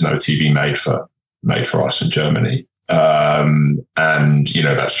just say there's no TV made for us in Germany. And, you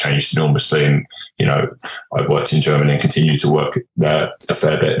know, that's changed enormously. And, you know, I've worked in Germany and continue to work there a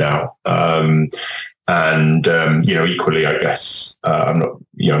fair bit now. You know, equally, I guess, I'm not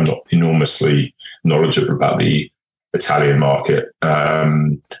enormously knowledgeable about the Italian market.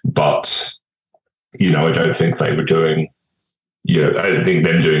 But, you know, I don't think they were doing, you know, I think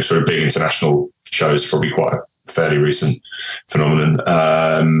them doing sort of big international shows is probably quite a fairly recent phenomenon.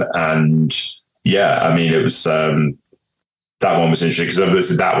 And yeah, I mean, it was, that one was interesting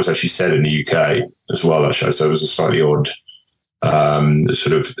because that was actually set in the UK as well, that show. So it was a slightly odd,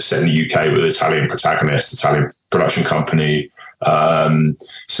 sort of set in the UK with Italian protagonist, Italian production company.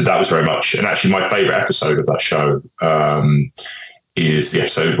 So that was very much, and actually my favorite episode of that show is the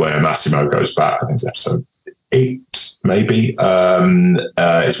episode where Massimo goes back. I think it's episode 8, maybe,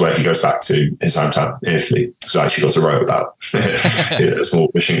 is where he goes back to his hometown in Italy. So I actually got to write about a small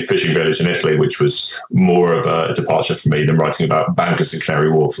fishing village in Italy, which was more of a departure for me than writing about bankers in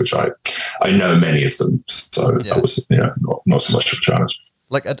Canary Wharf, which I know many of them. So that was, you know, not so much of a challenge.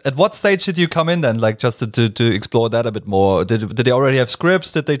 Like at what stage did you come in then? Like just to explore that a bit more. Did they already have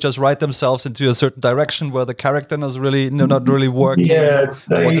scripts? Did they just write themselves into a certain direction where the character was really not really working? Yeah,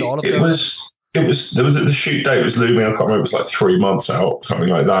 It was the shoot date was looming. I can't remember. It was like 3 months out, something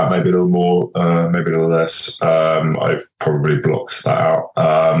like that. Maybe a little more, maybe a little less. I've probably blocked that out.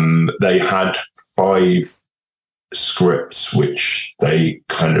 They had 5 scripts which they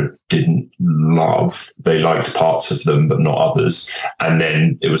kind of didn't love. They liked parts of them, but not others. And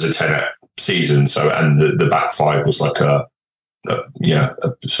then it was a 10 season. So, and the back 5 was like a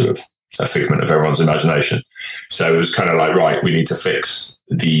sort of a figment of everyone's imagination. So it was kind of like, right, we need to fix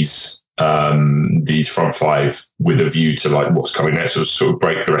these front 5 with a view to like what's coming next. So sort of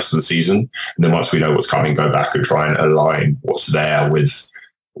break the rest of the season. And then once we know what's coming, go back and try and align what's there with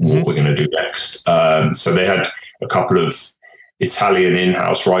what we're going to do next. So they had a couple of Italian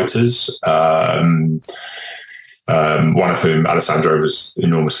in-house writers, one of whom, Alessandro, was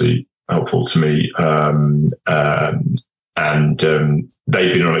enormously helpful to me. And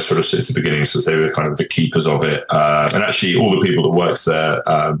they've been on it sort of since the beginning, since they were kind of the keepers of it. And actually, all the people that worked there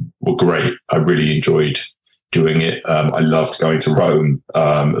were great. I really enjoyed doing it. I loved going to Rome.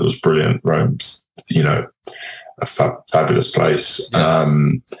 It was brilliant. Rome's, a fabulous place. Yeah.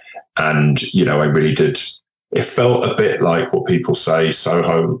 And, I really did. It felt a bit like what people say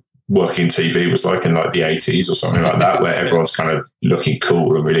Soho working TV was like in like the 80s or something like that, where everyone's kind of looking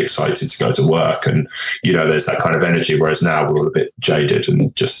cool and really excited to go to work. And, there's that kind of energy, whereas now we're all a bit jaded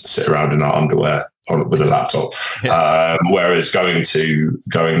and just sit around in our underwear with a laptop. Yeah. Whereas going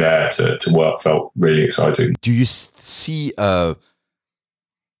there to work felt really exciting. Do you see a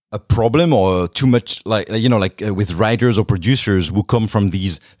problem or too much, with writers or producers who come from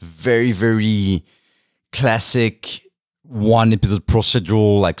these very, very classic one episode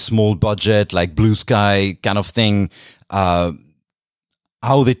procedural, like small budget, like Blue Sky kind of thing? How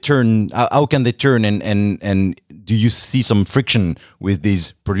can they turn, and do you see some friction with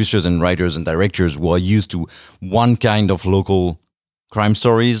these producers and writers and directors who are used to one kind of local crime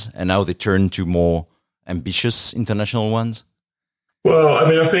stories and now they turn to more ambitious international ones? Well, I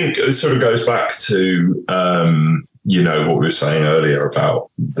mean, I think it sort of goes back to, what we were saying earlier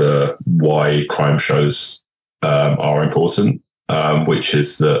about why crime shows are important, which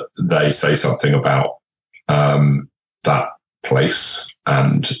is that they say something about that place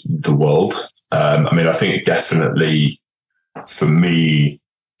and the world. I think definitely for me,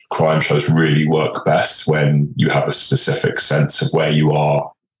 crime shows really work best when you have a specific sense of where you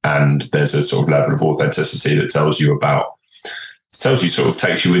are and there's a sort of level of authenticity that tells you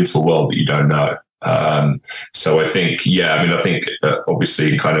takes you into a world that you don't know. So I think,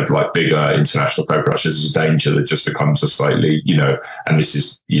 obviously kind of like bigger international co-productions is a danger that just becomes a slightly, and this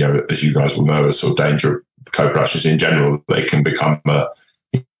is, as you guys will know, a sort of danger of co-productions in general. They can become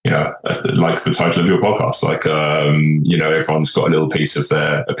like the title of your podcast, like, everyone's got a little piece of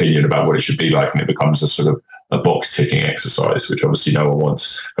their opinion about what it should be like, and it becomes a sort of a box ticking exercise, which obviously no one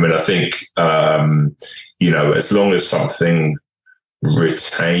wants. I think, as long as something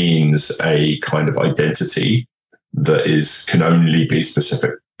retains a kind of identity that is only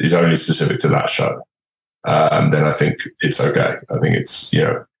specific to that show, then I think it's okay. I think it's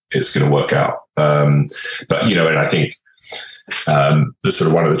going to work out. But and I think the sort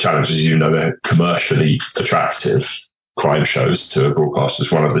of one of the challenges, they're commercially attractive crime shows to a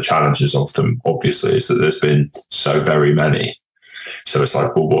broadcaster. One of the challenges of them, obviously, is that there's been so very many. So it's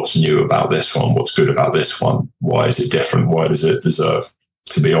like, well, what's new about this one? What's good about this one? Why is it different? Why does it deserve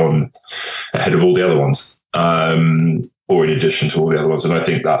to be on ahead of all the other ones, or in addition to all the other ones? And I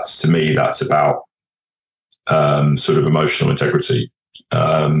think that's about sort of emotional integrity,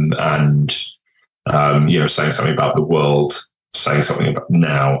 and saying something about the world, saying something about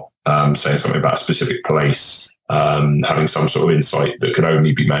now, saying something about a specific place, having some sort of insight that can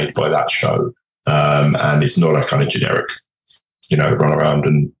only be made by that show, and it's not a kind of generic, run around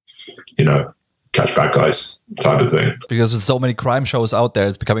and, catch bad guys type of thing. Because with so many crime shows out there,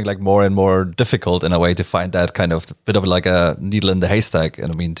 it's becoming like more and more difficult in a way to find that kind of bit of like a needle in the haystack.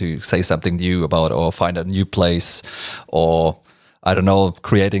 And to say something new about, or find a new place, or I don't know,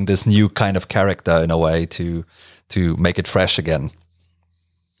 creating this new kind of character in a way to make it fresh again.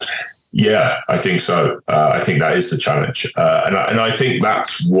 Yeah, I think so. I think that is the challenge. And I think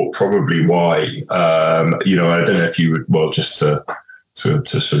that's probably why, I don't know if you would, well, just to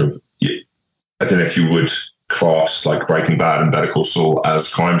sort of, I don't know if you would class like Breaking Bad and Better Call Saul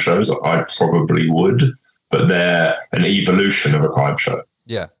as crime shows. I probably would, but they're an evolution of a crime show.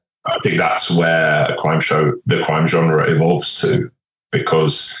 Yeah. I think that's where the crime genre evolves to,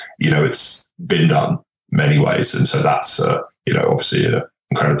 because, it's been done many ways. And so that's, obviously an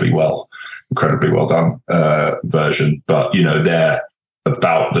incredibly well done version, but, they're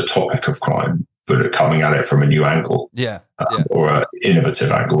about the topic of crime, but are coming at it from a new angle. Or an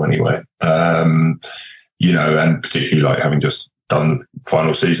innovative angle anyway. And particularly like having just done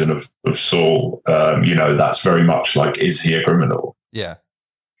final season of Saul, that's very much like, is he a criminal? Yeah.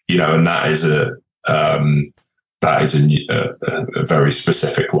 And that is a very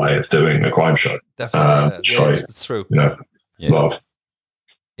specific way of doing a crime show. Definitely. It's true. Love.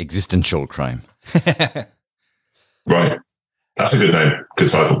 Existential crime. Right. That's a good name. Good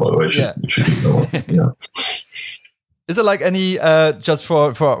title, by the way. You should keep that one. Yeah. Is there like any, just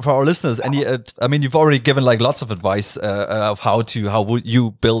for our listeners, any, you've already given like lots of advice of how would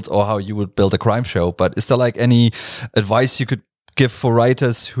you build, or how you would build a crime show, but is there like any advice you could give for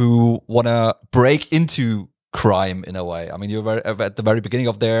writers who want to break into crime in a way? You're at the very beginning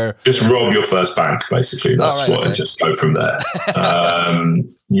of their... Just rob your first bank, basically. That's and just go from there.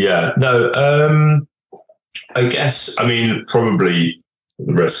 I guess, probably at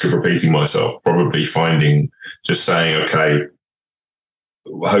the risk of repeating myself, probably just saying, okay,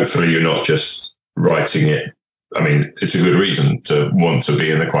 hopefully you're not just writing it I mean, it's a good reason to want to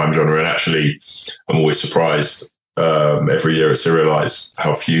be in the crime genre. And actually, I'm always surprised every year to realize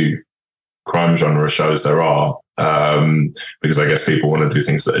how few crime genre shows there are, because I guess people want to do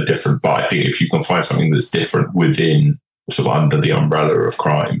things that are different. But I think if you can find something that's different within, sort of under the umbrella of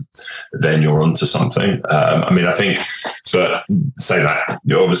crime, then you're onto something. I mean, I think, but say that,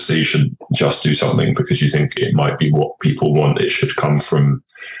 obviously you should just do something because you think it might be what people want. It should come from,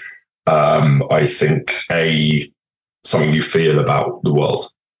 I think, something you feel about the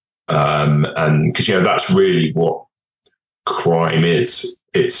world. And because, that's really what crime is.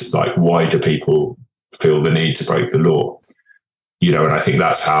 It's like, why do people feel the need to break the law? And I think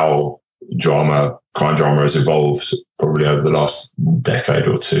that's how crime drama has evolved probably over the last decade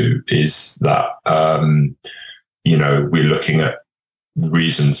or two, is that, we're looking at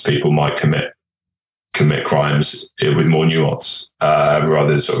reasons people might commit crimes with more nuance, rather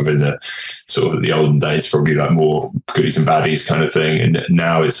than sort of in the olden days, probably like more goodies and baddies kind of thing. And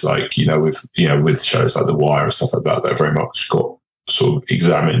now it's like, with shows like The Wire and stuff like that, that very much got sort of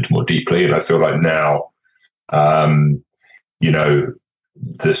examined more deeply. And I feel like now,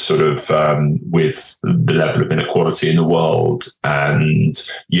 the sort of with the level of inequality in the world, and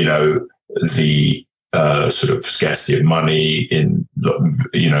the sort of scarcity of money in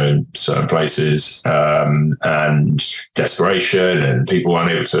certain places, and desperation, and people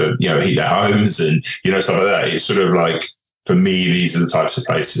unable to heat their homes, and stuff like that. It's sort of like, for me, these are the types of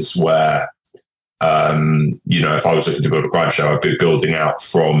places where if I was looking to build a crime show, I'd be building out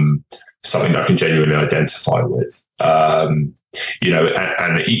from something that I can genuinely identify with. And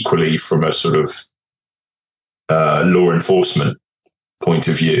equally from a sort of law enforcement point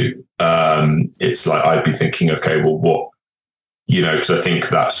of view, it's like I'd be thinking, okay, well, what, because I think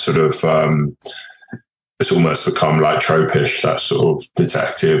that's sort of, it's almost become like tropish, that sort of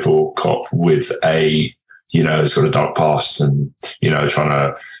detective or cop with it's got a dark past, and, trying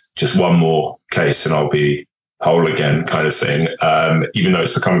to just one more case and I'll be whole again kind of thing. Even though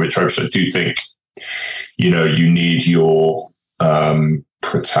it's become a bit tropish, I do think, you need your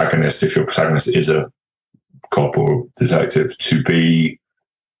protagonist, if your protagonist is a cop or detective, to be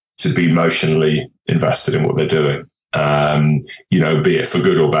emotionally invested in what they're doing, be it for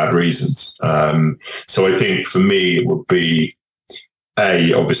good or bad reasons. So I think for me, it would be,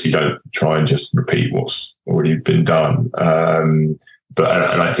 obviously don't try and just repeat what's already been done. And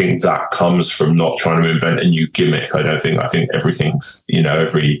I think that comes from not trying to invent a new gimmick. I think everything's,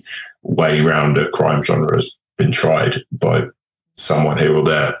 every way around a crime genre has been tried by someone here or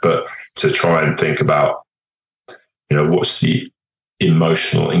there. But to try and think about, what's the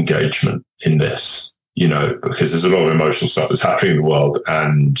emotional engagement in this, because there's a lot of emotional stuff that's happening in the world,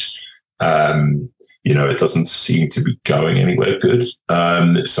 and, it doesn't seem to be going anywhere good.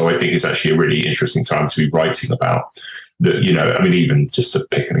 So I think it's actually a really interesting time to be writing about even just to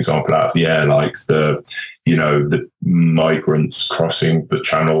pick an example out of the air, like the migrants crossing the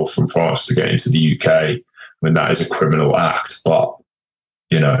channel from France to get into the UK. I mean, that is a criminal act, but,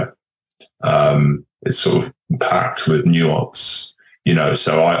 it's sort of packed with nuance,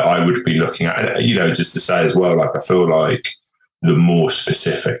 so I would be looking at it, just to say as well, like, I feel like the more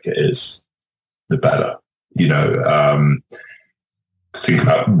specific it is, the better, think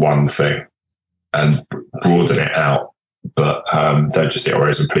about one thing and broaden it out. But don't just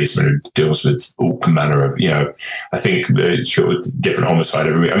always a policeman who deals with all manner of, I think the different homicide.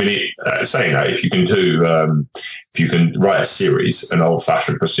 Saying that, if you can write a series, an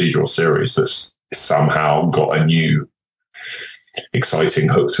old-fashioned procedural series that's somehow got a new exciting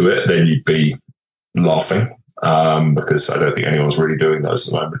hook to it, then you'd be laughing, because I don't think anyone's really doing those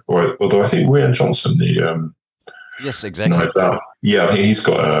at the moment. Although I think Rian Johnson, yes, exactly. I think he's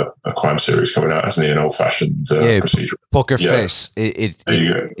got a crime series coming out, hasn't he? An old-fashioned procedural. Poker Face.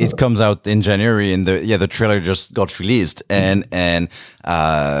 It comes out in January, and the trailer just got released, and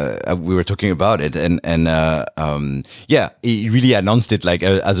we were talking about it, and he really announced it like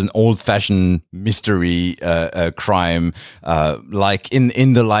as an old-fashioned mystery crime, like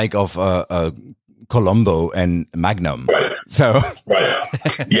in the like of Columbo and Magnum. Right. So right.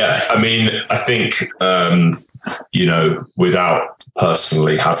 Yeah. I mean, I think without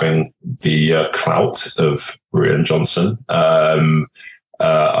personally having the clout of Rian Johnson, I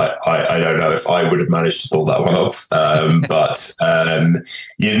don't know if I would have managed to pull that one off. But I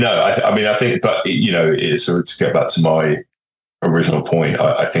think, but it's sort of, to get back to my original point,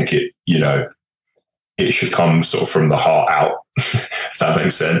 I think it should come sort of from the heart out, if that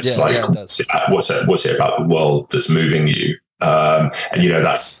makes sense. What's it about the world that's moving you? And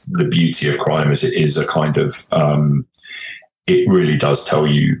that's the beauty of crime, is it is a kind of, it really does tell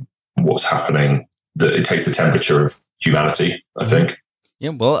you what's happening it takes the temperature of humanity, I think. Yeah,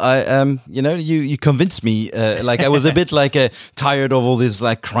 well, you convinced me. Like I was a bit tired of all this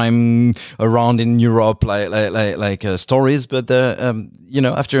like crime around in Europe, stories. But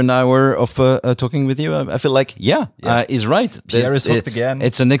after an hour of talking with you, I feel like he's right. Pierre is hooked again.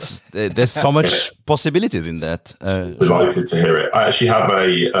 It's there's so much possibilities in that. Delighted to hear it. I actually have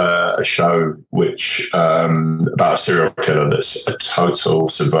a show which about a serial killer that's a total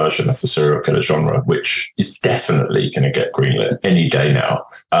subversion of the serial killer genre, which is definitely going to get greenlit any day now.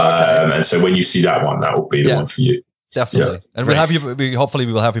 And so when you see that one, that will be the one for you. Definitely. Yeah. And we'll have you. Hopefully,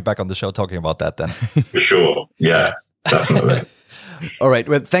 we will have you back on the show talking about that then. For sure. Yeah, definitely. All right.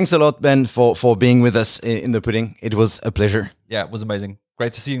 Well, thanks a lot, Ben, for being with us in the pudding. It was a pleasure. Yeah, it was amazing.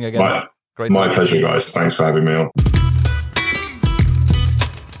 Great to see you again. My pleasure, guys. Thanks for having me on.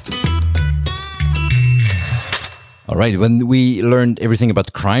 All right. When we learned everything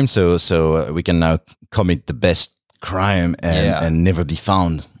about crime, so we can now commit the best crime and never be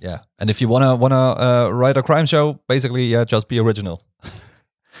found. Yeah, and if you wanna write a crime show, basically, just be original.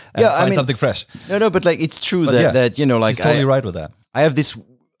 Find something fresh. No, but like it's true that he's totally right with that. I have this.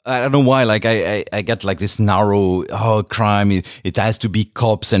 I don't know why. Like I get like this narrow crime. It has to be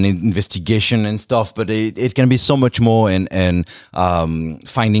cops and investigation and stuff, but it can be so much more. And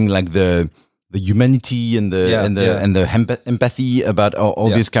finding like the humanity and the empathy about all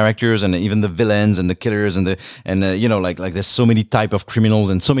these characters, and even the villains and the killers and there's so many type of criminals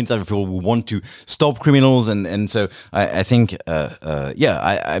and so many type of people who want to stop criminals, and so I think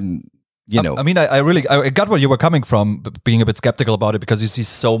I'm. I got where you were coming from, being a bit skeptical about it, because you see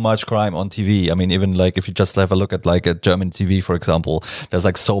so much crime on TV. I mean, even like if you just have a look at like a German TV, for example, there's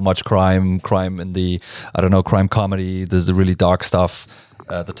like so much crime in the, crime comedy. There's the really dark stuff,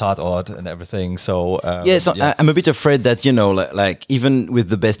 the Tatort and everything. So I'm a bit afraid that, like even with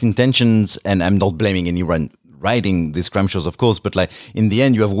the best intentions, and I'm not blaming anyone writing these crime shows, of course, but like in the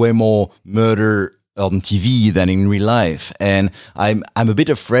end, you have way more murder on TV than in real life, and I'm a bit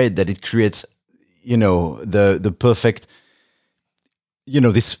afraid that it creates, the perfect,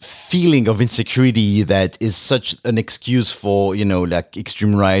 this feeling of insecurity that is such an excuse for like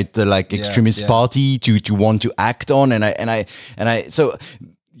extreme right, extremist party to want to act on, and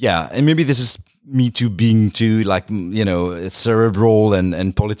maybe this is me too being too cerebral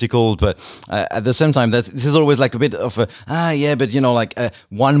and political, but at the same time that this is always like a bit of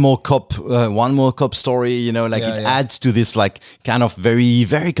one more cop story, it adds to this like kind of very,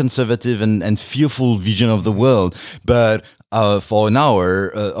 very conservative and fearful vision of the world. But for an hour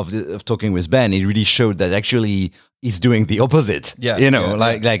of talking with Ben, it really showed that actually is doing the opposite.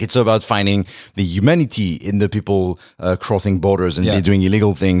 Like it's about finding the humanity in the people crossing borders and doing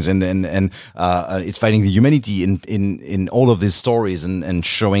illegal things, and it's finding the humanity in all of these stories, and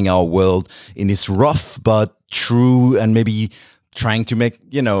showing our world in its rough but true, and maybe trying to make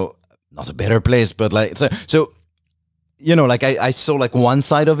not a better place, but like so. I saw like one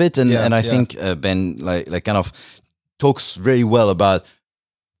side of it, and I think Ben like kind of talks very well about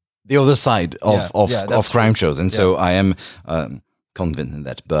the other side of crime shows, and so I am convinced in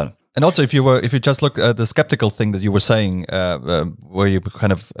that. But and also, if you just look at the skeptical thing that you were saying, where you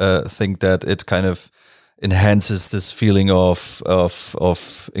kind of think that it kind of enhances this feeling of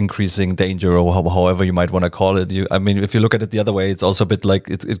increasing danger, or however you might want to call it. If you look at it the other way, it's also a bit like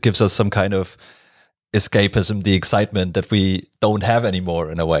it gives us some kind of escapism, the excitement that we don't have anymore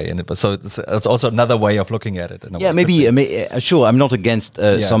in a way, and so it's also another way of looking at it. Sure. I'm not against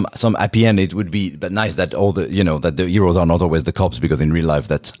some happy end. It would be but nice that all the that the heroes are not always the cops, because in real life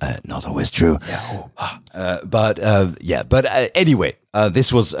that's not always true. Anyway,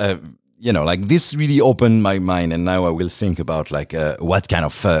 this was. This really opened my mind, and now I will think about what kind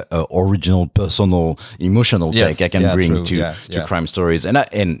of original, personal, emotional take I can bring to crime stories. And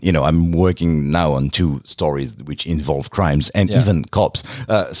I'm working now on 2 stories which involve crimes and even cops.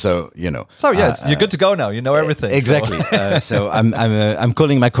 You're good to go now. You know everything. Exactly. So I'm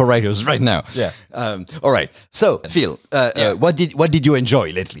calling my co-writers right now. Yeah. All right. So Phil, what did you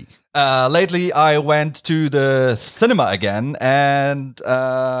enjoy lately? Lately, I went to the cinema again, and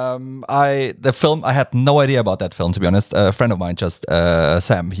the film, I had no idea about that film, to be honest. A friend of mine,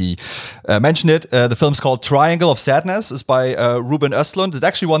 Sam, he mentioned it. The film's called Triangle of Sadness. It's by Ruben Östlund. It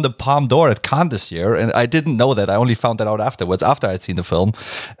actually won the Palme d'Or at Cannes this year, and I didn't know that. I only found that out afterwards, after I'd seen the film.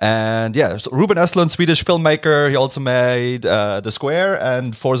 And Ruben Östlund, Swedish filmmaker. He also made The Square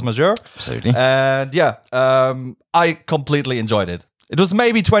and Force Majeure. Absolutely. And I completely enjoyed it. It was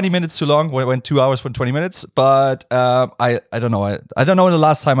maybe 20 minutes too long. We went 2 hours for 20 minutes, but I don't know. I don't know the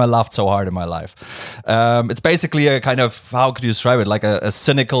last time I laughed so hard in my life. It's basically a kind of, how could you describe it? Like a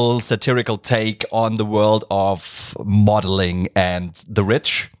cynical, satirical take on the world of modeling and the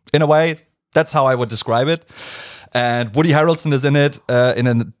rich, in a way. That's how I would describe it. And Woody Harrelson is in it in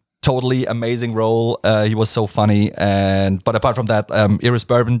a totally amazing role. He was so funny. But apart from that, Iris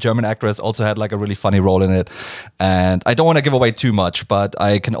Berben, German actress, also had like a really funny role in it. And I don't want to give away too much, but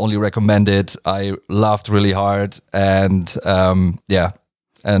I can only recommend it. I laughed really hard. And yeah.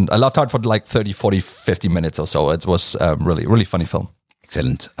 And I laughed hard for like 30, 40, 50 minutes or so. It was really, really funny film.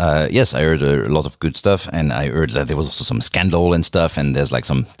 Excellent. Yes, I heard a lot of good stuff, and I heard that there was also some scandal and stuff, and there's like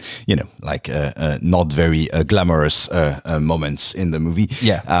some, not very glamorous moments in the movie.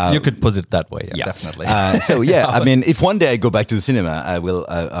 Yeah, you could put it that way. Yeah. Definitely. So yeah, I mean, if one day I go back to the cinema, I will.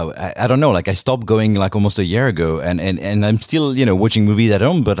 I don't know. Like I stopped going like almost a year ago, and I'm still watching movies at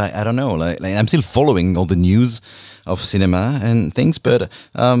home, but I don't know. Like I'm still following all the news of cinema and things, but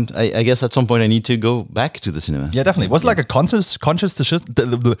I guess at some point I need to go back to the cinema. Yeah, definitely. Was it like a conscious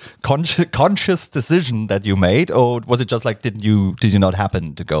decision that you made, or was it just like did you not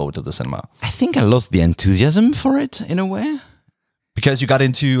happen to go to the cinema? I think I lost the enthusiasm for it in a way, because you got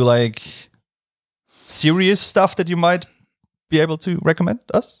into like serious stuff that you might be able to recommend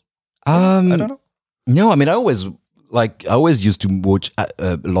us. I don't know. No, I mean I always used to watch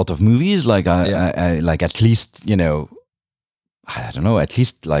a lot of movies. Like I like at least I don't know, at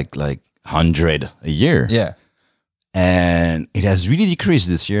least like 100 a year. Yeah. And it has really decreased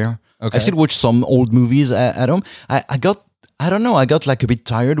this year. Okay. I still watch some old movies at home. I got like a bit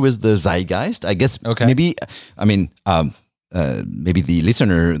tired with the zeitgeist. I guess maybe the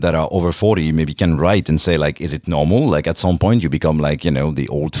listener that are over 40 maybe can write and say like, is it normal? Like at some point you become like, the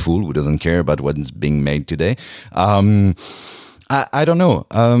old fool who doesn't care about what's being made today. I don't know.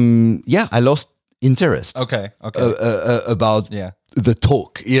 I lost interest. Okay. About the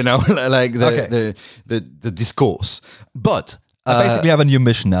talk, like the discourse. But I basically have a new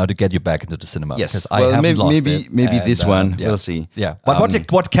mission now to get you back into the cinema. Yes, I haven't lost it. Maybe this one. We'll see. Yeah, but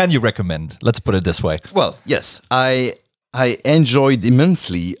what can you recommend? Let's put it this way. Well, yes, I enjoyed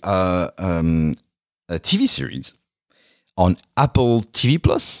immensely a TV series on Apple TV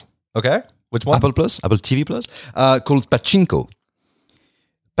Plus. Okay, which one? Apple TV Plus, called Pachinko.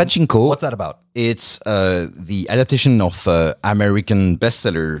 Pachinko. What's that about? It's the adaptation of American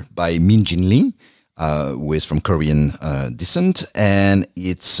bestseller by Min Jin Lee, who is from Korean descent, and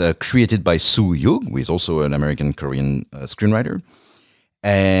it's created by Soo Yoo, who is also an American Korean screenwriter.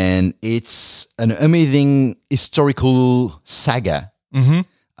 And it's an amazing historical saga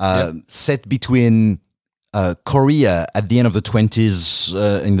set between Korea at the end of the 20s,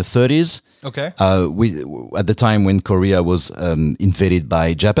 in the 30s. Okay. At the time when Korea was invaded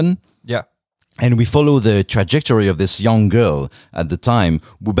by Japan. Yeah. And we follow the trajectory of this young girl at the time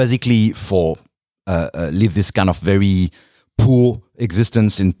who basically lived this kind of very poor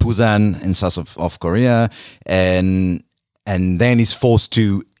existence in Busan in south of Korea, and then is forced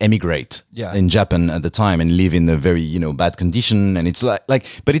to emigrate in Japan at the time and live in a very bad condition. And it's like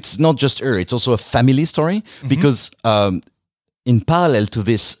but it's not just her, it's also a family story, because in parallel to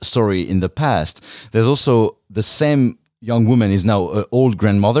this story in the past, there's also the same young woman is now an old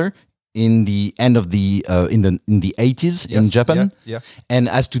grandmother in the end of the in the 80s in Japan, and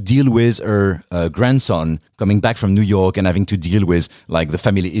has to deal with her grandson coming back from New York and having to deal with like the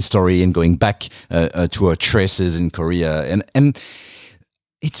family history and going back to her traces in Korea, and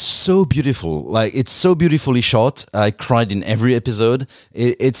it's so beautiful. Like it's so beautifully shot. I cried in every episode.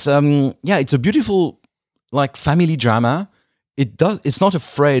 It's a beautiful like family drama. It's not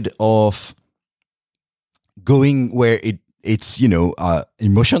afraid of going where it's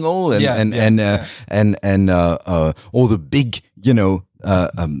emotional and all the big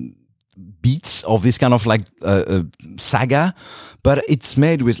beats of this kind of like saga, but it's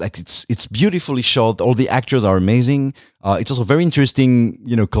made with like it's beautifully shot. All the actors are amazing. It's also very interesting,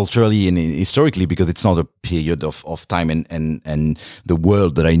 culturally and historically, because it's not a period of time and the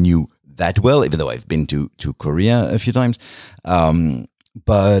world that I knew that well, even though I've been to Korea a few times.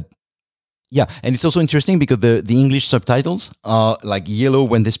 But yeah, and it's also interesting because the English subtitles are like yellow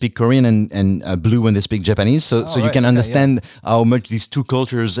when they speak Korean and blue when they speak Japanese. So you can understand how much these two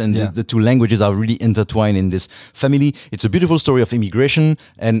cultures and the two languages are really intertwined in this family. It's a beautiful story of immigration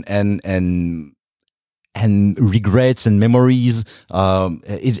and regrets and memories.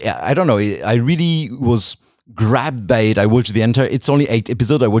 I don't know. I really was grabbed by it. I watched the entire. It's only 8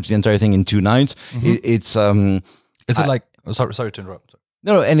 episodes. I watched the entire thing in 2 nights. It's Is it like? Sorry to interrupt.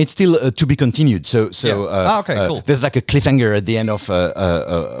 No, and it's still to be continued. So okay, cool. There's like a cliffhanger at the end of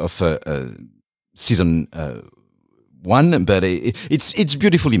season 1, but it's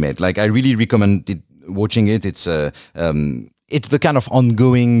beautifully made. Like I really recommend watching it. It's the kind of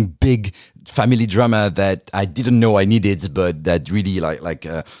ongoing big family drama that I didn't know I needed, but that really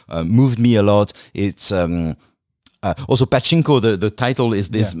moved me a lot. It's also Pachinko. The title is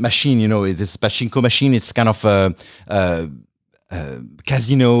this machine. You know, this Pachinko machine. It's kind of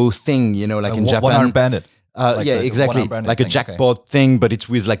casino thing. You know, like in Japan. One-armed bandit. Exactly. Like a jackpot thing, but it's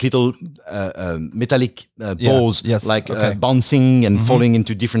with like little metallic balls, bouncing and falling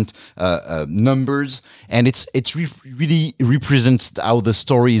into different numbers, and it's really represents how the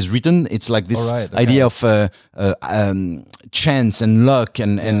story is written. It's like this idea of chance and luck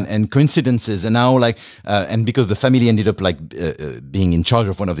and coincidences, and now and because the family ended up being in charge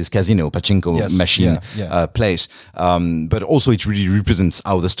of one of these pachinko machine place, but also it really represents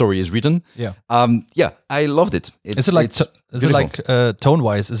how the story is written. I loved it. Is it like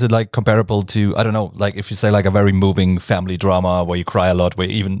tone-wise? Is it like comparable to, I don't know, like if you say like a very moving family drama where you cry a lot, where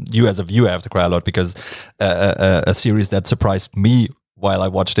even you as a viewer have to cry a lot, because a series that surprised me while I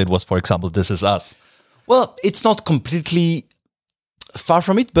watched it was, for example, This Is Us. Well, it's not completely far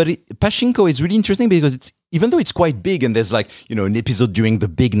from it, but Pachinko is really interesting because even though it's quite big, and there's an episode during the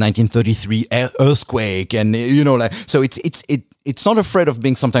big 1933 earthquake, and so it's not afraid of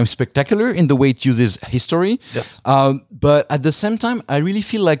being sometimes spectacular in the way it uses history. Yes. But at the same time, I really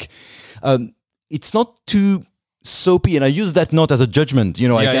feel like it's not too soapy, and I use that not as a judgment.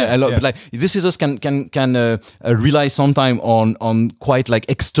 But like This Is Us can rely sometimes on quite like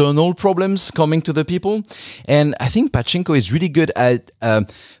external problems coming to the people, and I think Pachinko is really good at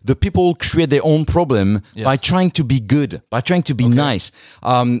the people create their own problem by trying to be good, by trying to be nice,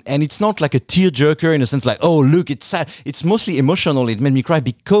 and it's not like a tearjerker in a sense like, oh look, it's sad. It's mostly emotional. It made me cry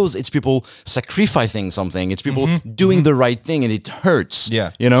because it's people sacrificing something. It's people doing the right thing, and it hurts.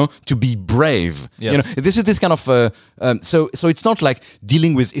 To be brave. This is this kind of so it's not like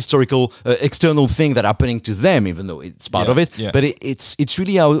dealing with historical external thing that are happening to them, even though it's part of it. But it's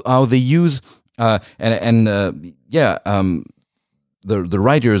really how they use the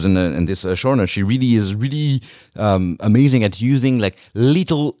writers and this showrunner. She really is amazing at using like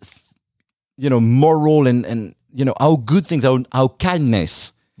little moral and how good things, how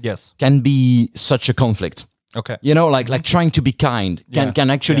kindness can be such a conflict. Okay. Like trying to be kind can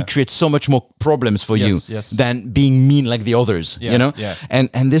actually create so much more problems for you than being mean like the others,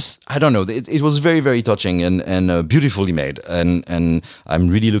 And this, I don't know, it was very, very touching and beautifully made. And I'm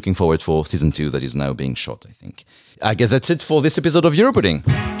really looking forward for season 2 that is now being shot, I think. I guess that's it for this episode of Europudding.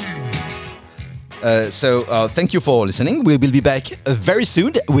 So thank you for listening. We will be back very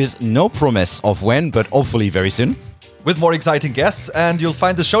soon with no promise of when, but hopefully very soon. With more exciting guests, and you'll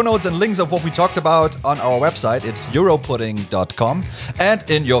find the show notes and links of what we talked about on our website. It's europudding.com and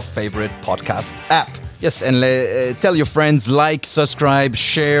in your favorite podcast app. Yes, and tell your friends, like, subscribe,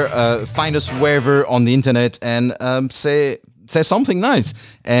 share, find us wherever on the internet, and say something nice.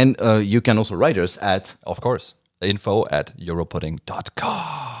 And you can also write us at, of course,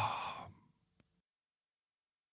 info@europudding.com.